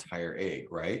the entire egg,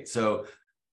 right? So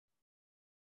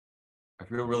I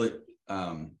feel really,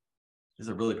 this is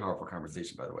a really powerful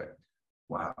conversation, by the way.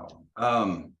 Wow.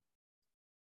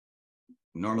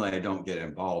 Normally I don't get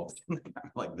involved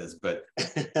like this, but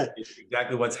it's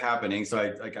exactly what's happening. So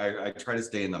I try to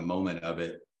stay in the moment of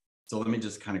it. So let me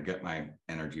just kind of get my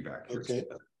energy back here. Okay.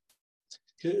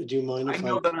 Do you mind if I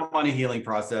know that I'm on a healing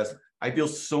process. I feel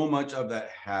so much of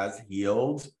that has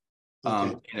healed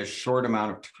in a short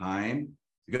amount of time,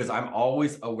 because I'm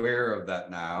always aware of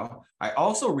that now. I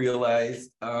also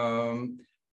realized how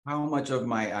much of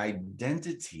my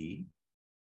identity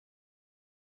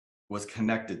was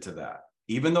connected to that,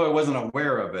 even though I wasn't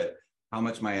aware of it, how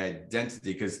much my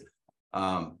identity, because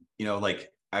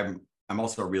like I'm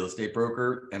also a real estate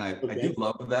broker, and I do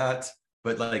love that,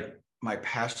 but like my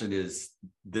passion is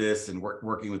this, and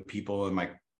working with people, and my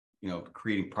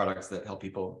creating products that help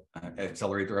people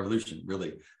accelerate their evolution,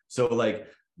 really. So like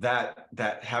that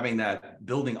having that,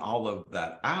 building all of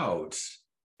that out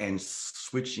and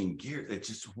switching gears, it's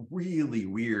just really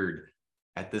weird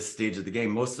at this stage of the game.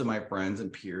 Most of my friends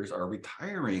and peers are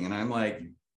retiring, and I'm like,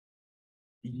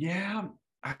 yeah,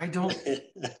 I don't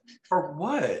for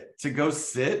what? To go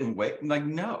sit and wait? Like,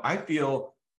 no, I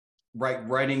feel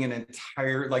writing an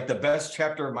entire, like the best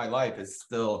chapter of my life is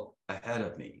still ahead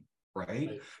of me,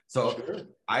 right? So sure.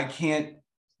 I can't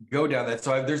go down that.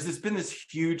 So there's been this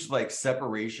huge like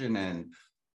separation and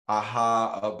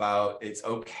aha about it's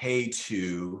okay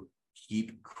to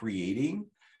keep creating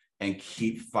and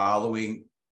keep following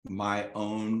my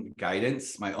own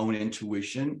guidance, my own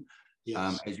intuition,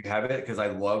 as you have it, because I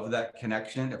love that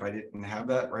connection. If I didn't have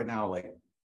that right now, like,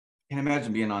 I can't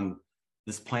imagine being on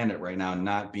this planet right now,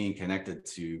 not being connected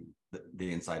to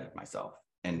the inside of myself,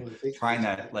 and trying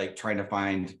to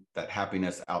find that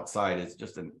happiness outside is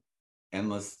just an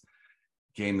endless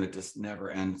game that just never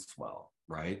ends well,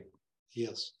 right?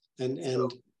 Yes. And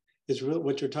it's really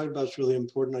what you're talking about is really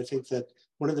important. I think that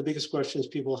one of the biggest questions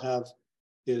people have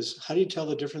is how do you tell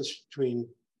the difference between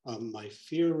my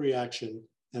fear reaction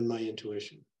and my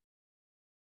intuition?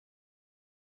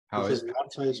 Because a lot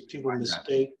of times people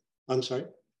mistake. I'm sorry.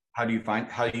 How do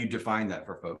you define that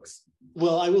for folks?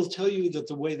 Well, I will tell you that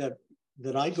the way that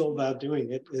I go about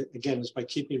doing it, again, is by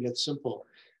keeping it simple.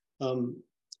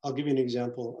 I'll give you an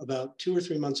example. About 2 or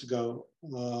 3 months ago,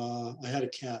 I had a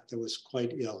cat that was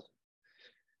quite ill.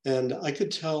 And I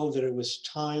could tell that it was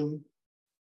time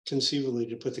conceivably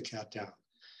to put the cat down.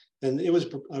 And I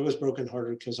was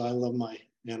brokenhearted because I love my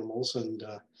animals. And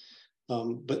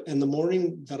but in the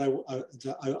morning that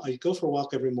I go for a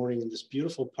walk every morning in this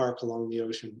beautiful park along the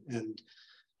ocean. And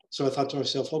so I thought to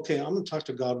myself, okay, I'm going to talk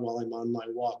to God while I'm on my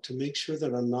walk to make sure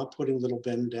that I'm not putting little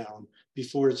Ben down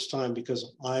before it's time,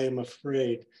 because I am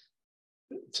afraid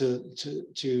to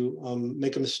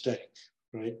make a mistake,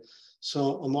 right?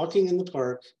 So I'm walking in the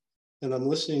park and I'm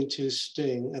listening to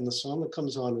Sting, and the song that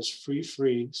comes on is Free,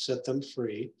 Free, Set Them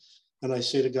Free. And I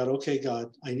say to God, okay,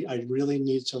 God, I really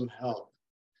need some help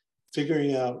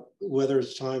figuring out whether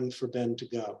it's time for Ben to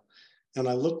go. And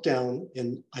I looked down,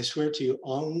 and I swear to you,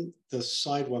 on the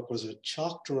sidewalk was a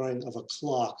chalk drawing of a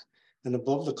clock, and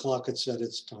above the clock it said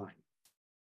it's time.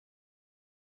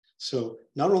 So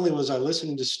not only was I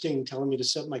listening to Sting telling me to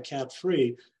set my cat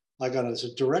free, I got as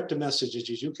a direct message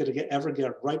as you could ever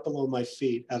get right below my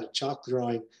feet at a chalk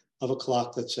drawing of a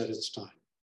clock that said it's time.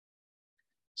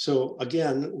 So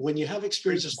again, when you have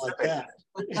experiences like that,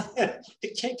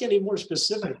 it can't get any more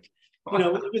specific. You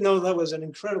know, even though that was an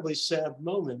incredibly sad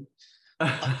moment,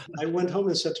 I went home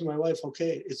and said to my wife,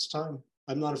 okay, it's time.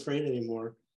 I'm not afraid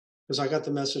anymore, because I got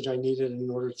the message I needed in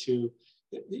order to,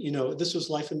 you know, this was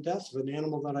life and death of an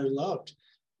animal that I loved.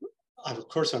 Of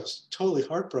course, I was totally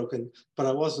heartbroken, but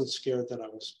I wasn't scared that I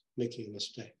was making a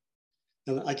mistake.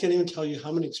 And I can't even tell you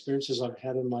how many experiences I've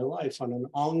had in my life on an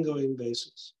ongoing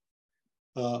basis.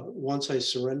 Once I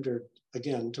surrendered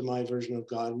again to my version of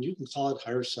God, and you can call it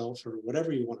higher self or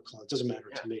whatever you want to call it, doesn't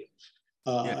matter to me.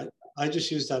 I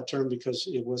just use that term because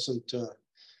it wasn't,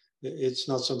 it's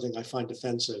not something I find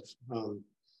offensive.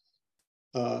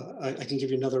 I can give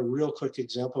you another real quick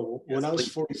example. When I was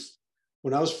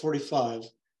 45,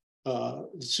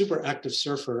 super active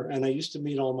surfer, and I used to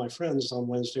meet all my friends on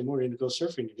Wednesday morning to go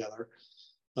surfing together.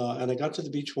 And I got to the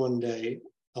beach one day,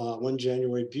 one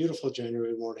January, beautiful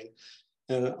January morning,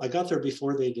 and I got there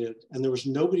before they did, and there was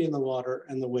nobody in the water,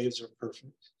 and the waves are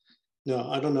perfect. Now,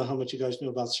 I don't know how much you guys know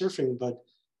about surfing, but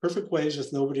perfect waves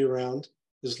with nobody around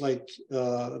is like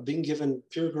being given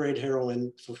pure grade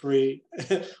heroin for free.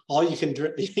 All you can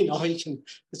drink, you know,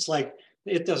 it's like,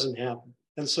 it doesn't happen.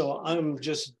 And so I'm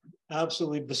just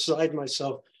absolutely beside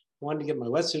myself, wanting to get my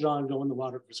wetsuit on, go in the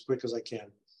water as quick as I can.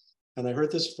 And I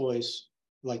heard this voice,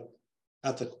 like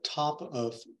at the top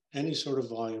of any sort of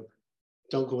volume,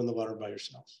 don't go in the water by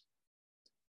yourself.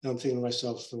 And I'm thinking to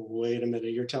myself, wait a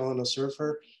minute, you're telling a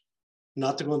surfer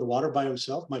not to go in the water by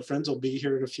himself? My friends will be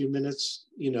here in a few minutes,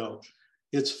 you know,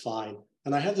 it's fine.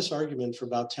 And I had this argument for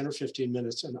about 10 or 15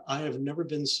 minutes, and I have never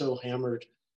been so hammered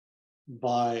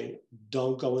by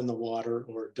don't go in the water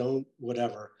or don't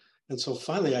whatever. And so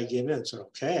finally I gave in and said,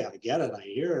 okay, I get it, I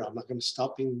hear it, I'm not going to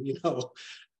stop being, you know.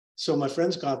 So my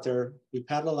friends got there, we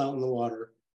paddled out in the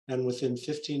water, and within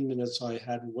 15 minutes I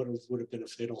had what would have been a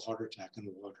fatal heart attack in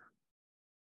the water.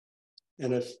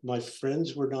 And if my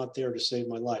friends were not there to save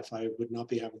my life, I would not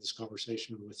be having this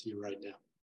conversation with you right now.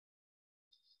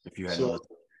 If you had so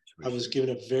I was given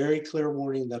a very clear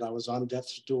warning that I was on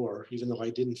death's door, even though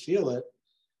I didn't feel it.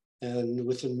 And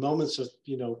within moments of,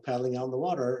 you know, paddling out in the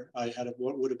water, I had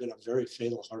what would have been a very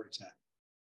fatal heart attack.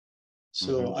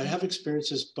 So I have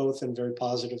experiences both in very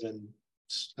positive and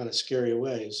kind of scary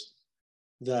ways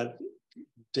that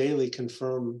daily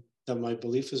confirm that my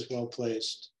belief is well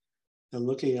placed, and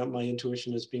looking at my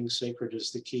intuition as being sacred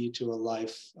is the key to a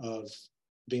life of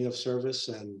being of service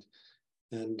and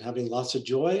having lots of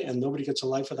joy. And nobody gets a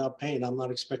life without pain. I'm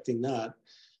not expecting that,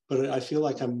 but I feel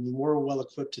like I'm more well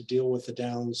equipped to deal with the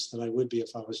downs than I would be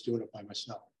if I was doing it by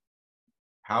myself.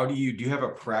 How do you have a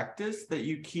practice that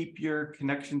you keep your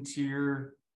connection to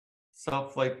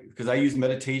yourself? Like, because I use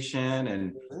meditation,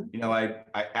 and you know, I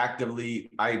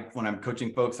actively, when I'm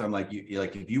coaching folks, I'm like, you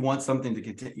like, if you want something to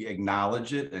continue,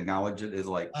 acknowledge it is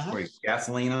like pouring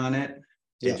gasoline on it.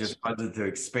 It just causes it to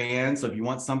expand. So if you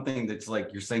want something that's like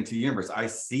you're saying to the universe, I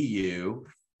see you.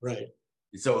 Right.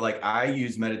 So like I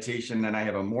use meditation, and I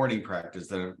have a morning practice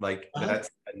that like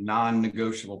that's a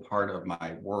non-negotiable part of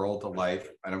my world of life.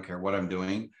 I don't care what I'm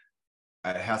doing.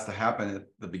 It has to happen at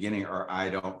the beginning, or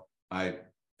I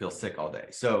feel sick all day.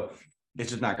 So it's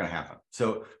just not going to happen.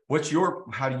 So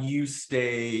how do you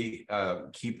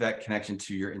keep that connection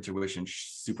to your intuition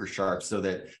super sharp so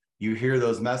that you hear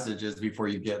those messages before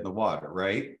you get in the water,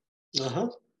 right? Uh-huh.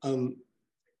 I'm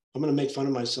going to make fun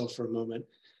of myself for a moment.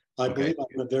 I Okay. believe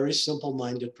I'm a very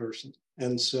simple-minded person.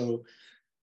 And so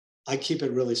I keep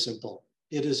it really simple.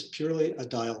 It is purely a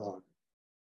dialogue,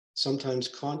 sometimes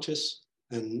conscious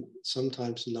and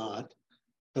sometimes not.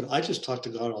 But I just talk to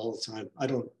God all the time. I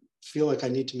don't feel like I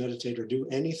need to meditate or do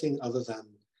anything other than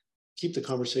keep the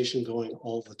conversation going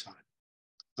all the time.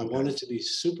 I want it to be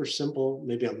super simple.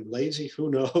 Maybe I'm lazy, who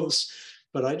knows?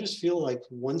 But I just feel like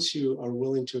once you are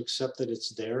willing to accept that it's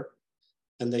there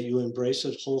and that you embrace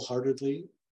it wholeheartedly,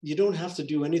 you don't have to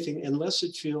do anything unless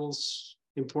it feels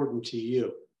important to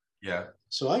you. Yeah.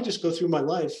 So I just go through my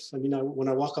life. I mean, when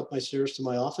I walk up my stairs to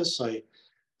my office, I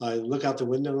look out the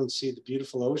window and see the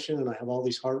beautiful ocean, and I have all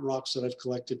these heart rocks that I've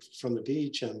collected from the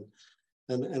beach,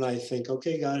 and I think,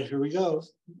 okay, God, here we go.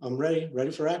 I'm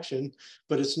ready for action.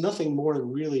 But it's nothing more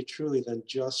really, truly than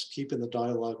just keeping the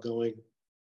dialogue going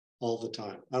all the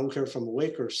time. I don't care if I'm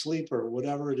awake or asleep or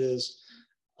whatever it is.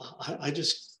 I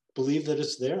just believe that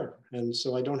it's there, and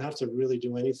so I don't have to really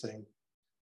do anything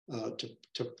to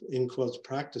in quotes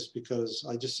practice, because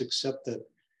I just accept that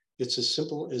it's as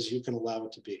simple as you can allow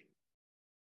it to be.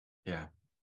 Yeah.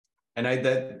 And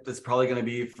that's probably going to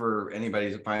be for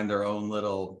anybody to find their own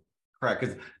little crack,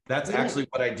 because that's actually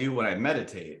what I do when I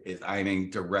meditate. Is I'm in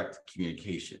direct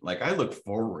communication. Like I look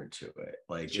forward to it.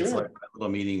 Like it's like a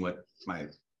little meeting with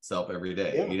myself every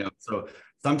day, you know. So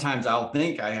sometimes I'll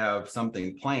think I have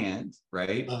something planned,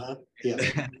 right?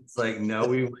 Yes. It's like, no,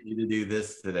 we want you to do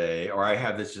this today, or I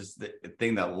have this just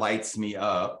thing that lights me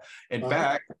up. In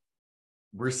fact,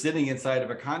 we're sitting inside of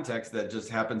a context that just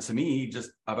happened to me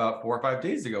just about 4 or 5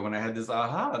 days ago when I had this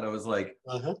aha, and I was like,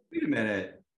 wait a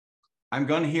minute, I'm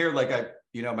going to hear like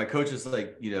my coach is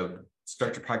like,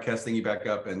 start your podcast thingy back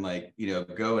up and like,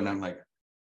 go. And I'm like,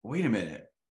 wait a minute,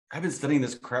 I've been studying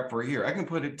this crap for a year. I can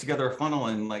put it together a funnel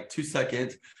in like 2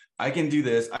 seconds. I can do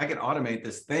this. I can automate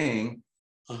this thing.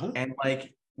 And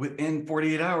like within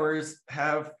 48 hours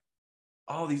have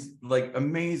all these like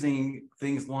amazing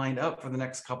things lined up for the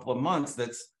next couple of months.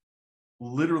 That's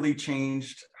literally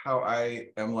changed how I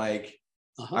am. Like,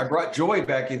 I brought joy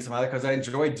back into my life because I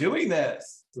enjoy doing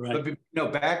this.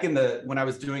 But back when I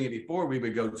was doing it before, we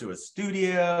would go to a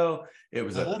studio. It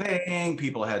was a thing.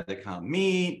 People had to come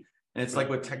meet. And it's like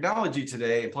with technology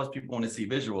today, and plus people want to see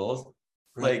visuals,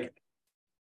 like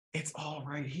it's all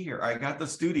right here. I got the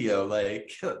studio,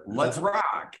 like, let's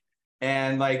rock.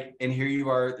 And here you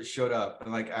are, showed up.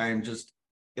 And like, I'm just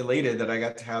elated that I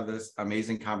got to have this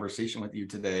amazing conversation with you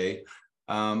today.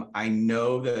 I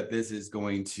know that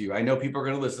I know people are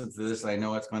going to listen to this. I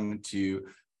know it's going to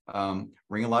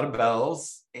ring a lot of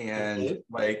bells and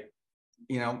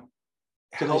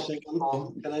help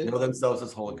people know themselves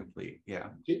as whole and complete. Yeah.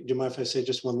 Do you mind if I say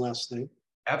just one last thing?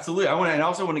 Absolutely. I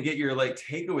also want to get your like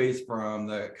takeaways from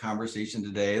the conversation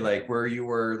today, like where you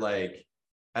were like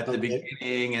at the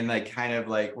beginning and like kind of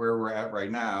like where we're at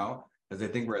right now. Because I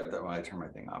think we're at I turn my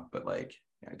thing off, but like,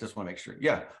 I just want to make sure.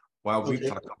 Yeah. Wow, we've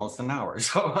talked almost an hour.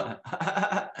 So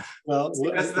well,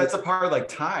 that's a part of like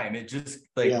time. It just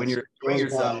like when you're enjoying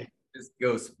yourself, it just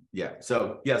goes. Yeah.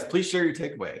 So yes, please share your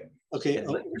takeaway. Okay.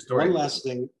 Your story. One last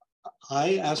thing.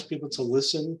 I ask people to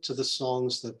listen to the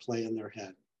songs that play in their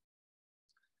head,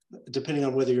 depending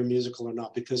on whether you're musical or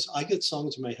not, because I get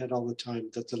songs in my head all the time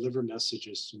that deliver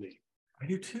messages to me. I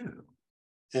do too.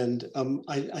 And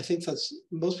I think that's,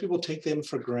 most people take them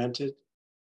for granted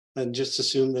and just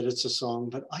assume that it's a song,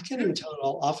 but I can't even tell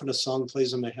how often a song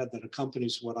plays in my head that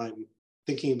accompanies what I'm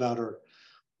thinking about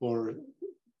or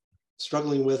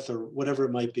struggling with or whatever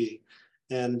it might be.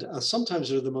 And sometimes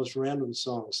they're the most random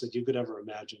songs that you could ever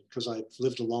imagine, because I've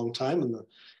lived a long time and got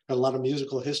a lot of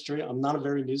musical history. I'm not a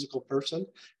very musical person,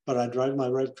 but I drive my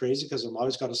wife crazy because I've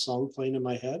always got a song playing in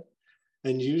my head.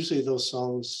 And usually those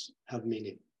songs have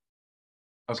meaning.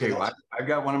 Okay, so well, I've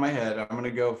got one in my head. I'm going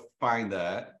to go find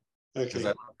that. Because I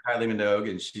love Kylie Minogue,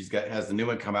 and has the new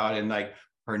one come out, and like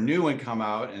her new one come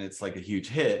out, and it's like a huge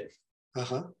hit.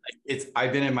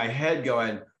 I've been in my head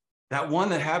going, that one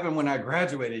that happened when I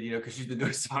graduated, because she's been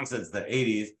doing songs since the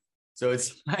 80s. So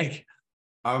it's like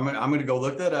I'm gonna go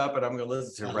look that up, and I'm gonna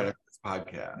listen to it right after this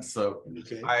podcast. So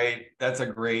that's a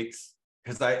great,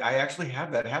 because I actually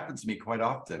have that happen to me quite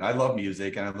often. I love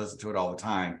music and I listen to it all the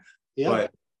time.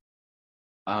 But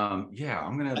I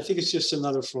think it's just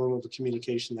another form of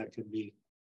communication that could be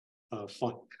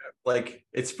fun. Like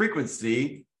it's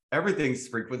frequency, everything's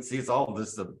frequency. It's all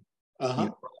this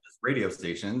radio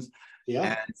stations.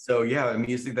 And so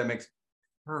music that makes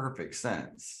perfect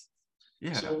sense.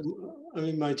 Yeah. So, I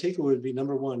mean, my takeaway would be,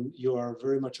 number one, you are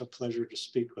very much a pleasure to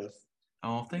speak with.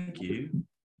 Oh, thank you.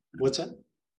 What's that?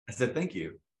 I said thank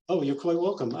you. Oh, you're quite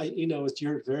welcome.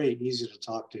 You're very easy to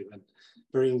talk to and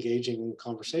very engaging in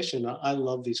conversation. I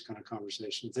love these kind of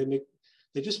conversations.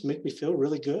 They just make me feel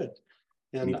really good.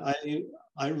 And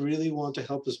I really want to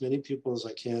help as many people as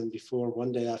I can before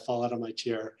one day I fall out of my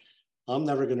chair. I'm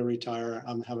never going to retire.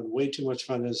 I'm having way too much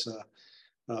fun as a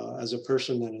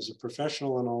person and as a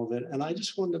professional and all of it. And I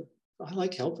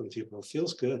like helping people. It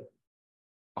feels good.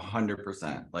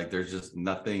 100%. Like there's just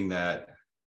nothing that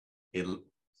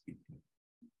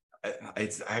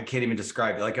I can't even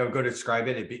describe it. Like I would go to describe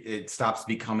it, it stops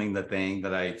becoming the thing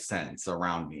that I sense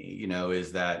around me,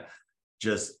 is that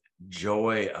just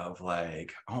joy of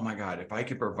like, oh my God, if I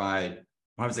could provide.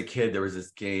 When I was a kid, there was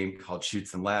this game called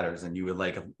Chutes and Ladders, and you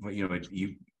would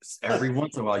you every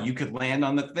once in a while you could land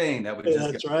on the thing that would just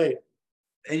that's right.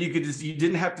 And you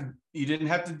didn't have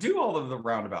to do all of the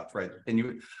roundabouts, right?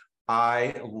 And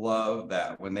I love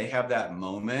that when they have that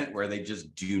moment where they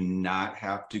just do not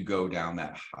have to go down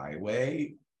that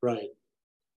highway, right?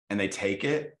 And they take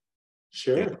it.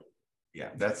 Sure. Yeah,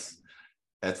 that's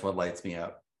what lights me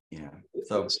up. Yeah.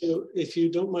 So if you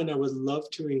don't mind, I would love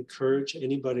to encourage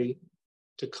anybody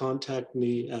to contact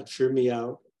me at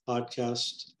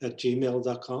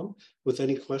fearmeoutpodcast@gmail.com with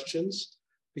any questions,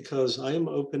 because I am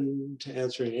open to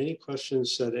answering any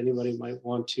questions that anybody might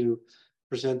want to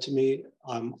present to me.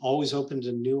 I'm always open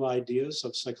to new ideas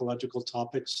of psychological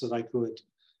topics that I could,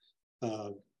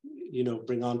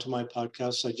 bring onto my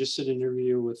podcast. I just did an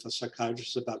interview with a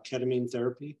psychiatrist about ketamine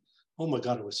therapy. Oh my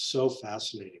God, it was so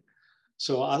fascinating.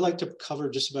 So I like to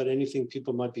cover just about anything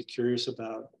people might be curious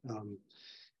about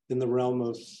in the realm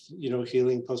of,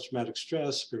 healing post-traumatic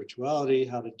stress, spirituality,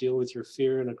 how to deal with your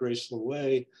fear in a graceful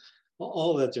way,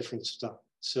 all that different stuff.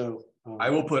 So I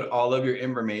will put all of your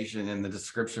information in the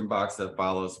description box that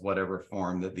follows whatever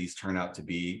form that these turn out to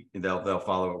be. They'll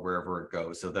follow it wherever it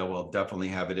goes. So they will definitely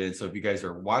have it in. So if you guys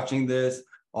are watching this,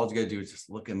 all you got to do is just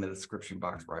look in the description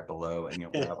box right below, and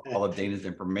you'll have all of Dana's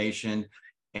information,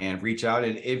 and reach out.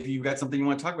 And if you've got something you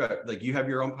want to talk about, like you have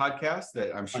your own podcast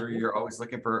that I'm sure you're always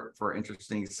looking for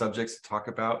interesting subjects to talk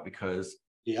about, because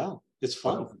it's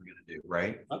fun. What else are we gonna do,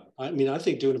 right? I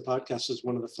think doing a podcast is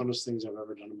one of the funnest things I've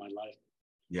ever done in my life.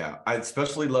 Yeah, I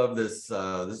especially love this.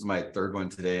 This is my third one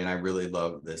today, and I really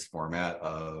love this format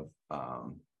of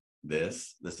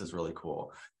this. This is really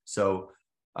cool. So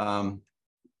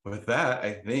with that,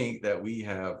 I think that we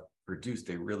have produced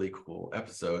a really cool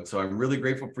episode. So I'm really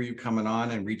grateful for you coming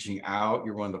on and reaching out.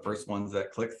 You're one of the first ones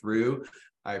that clicked through.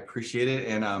 I appreciate it.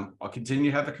 And I'll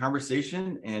continue to have the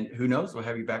conversation, and who knows, we'll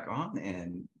have you back on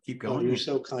and keep going. Oh, you're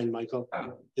so kind, Michael.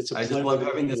 It's a pleasure. I just love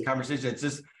having this conversation.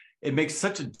 It makes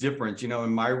such a difference,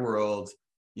 in my world,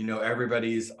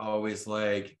 everybody's always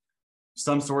like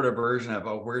some sort of version of,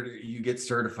 oh, where do you get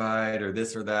certified or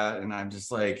this or that? And I'm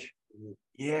just like,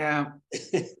 yeah.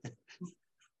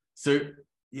 So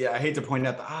yeah, I hate to point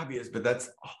out the obvious, but that's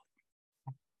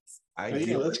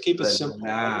let's keep it simple.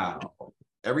 Now,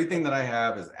 everything that I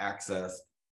have is access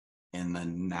in the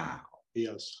now.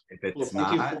 Yes. If it's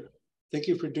not. Thank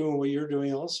you for doing what you're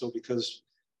doing also, because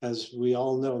as we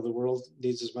all know, the world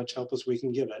needs as much help as we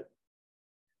can give it.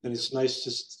 And it's nice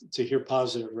just to hear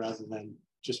positive rather than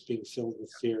just being filled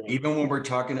with fear. Even when we're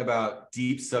talking about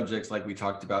deep subjects like we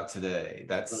talked about today,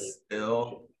 that's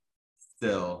still,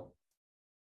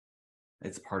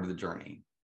 it's part of the journey.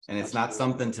 And it's not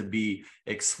something to be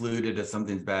excluded as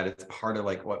something's bad. It's part of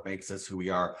like what makes us who we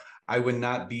are. I would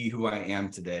not be who I am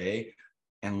today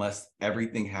unless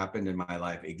everything happened in my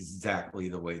life exactly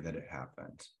the way that it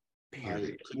happened.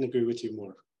 Period. I couldn't agree with you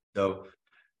more. So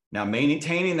now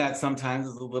maintaining that sometimes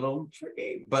is a little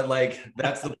tricky, but like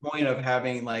that's the point of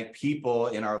having like people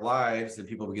in our lives that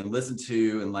people we can listen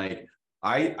to. And like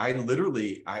I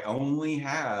only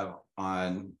have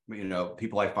on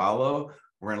people I follow,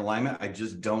 we're in alignment. I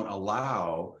just don't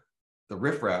allow the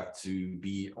riffraff to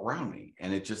be around me,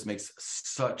 and it just makes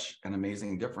such an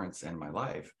amazing difference in my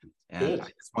life. And I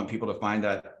just want people to find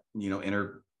that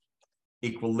inner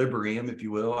equilibrium, if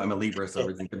you will. I'm a Libra, so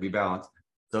everything can be balanced.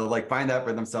 So like find that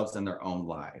for themselves in their own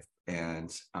life.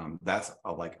 And that's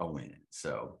a win.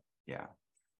 So yeah.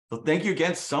 So thank you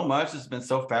again so much. It's been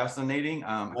so fascinating.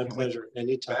 My pleasure.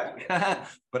 Anytime.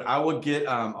 But I will get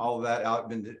all of that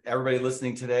out. Everybody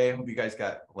listening today, I hope you guys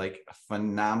got like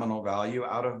phenomenal value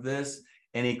out of this.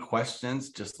 Any questions,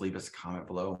 just leave us a comment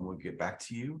below and we'll get back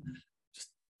to you. Just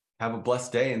have a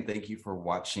blessed day, and thank you for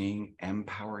watching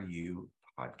Empower You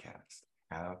Podcast.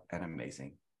 Have an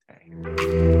amazing day.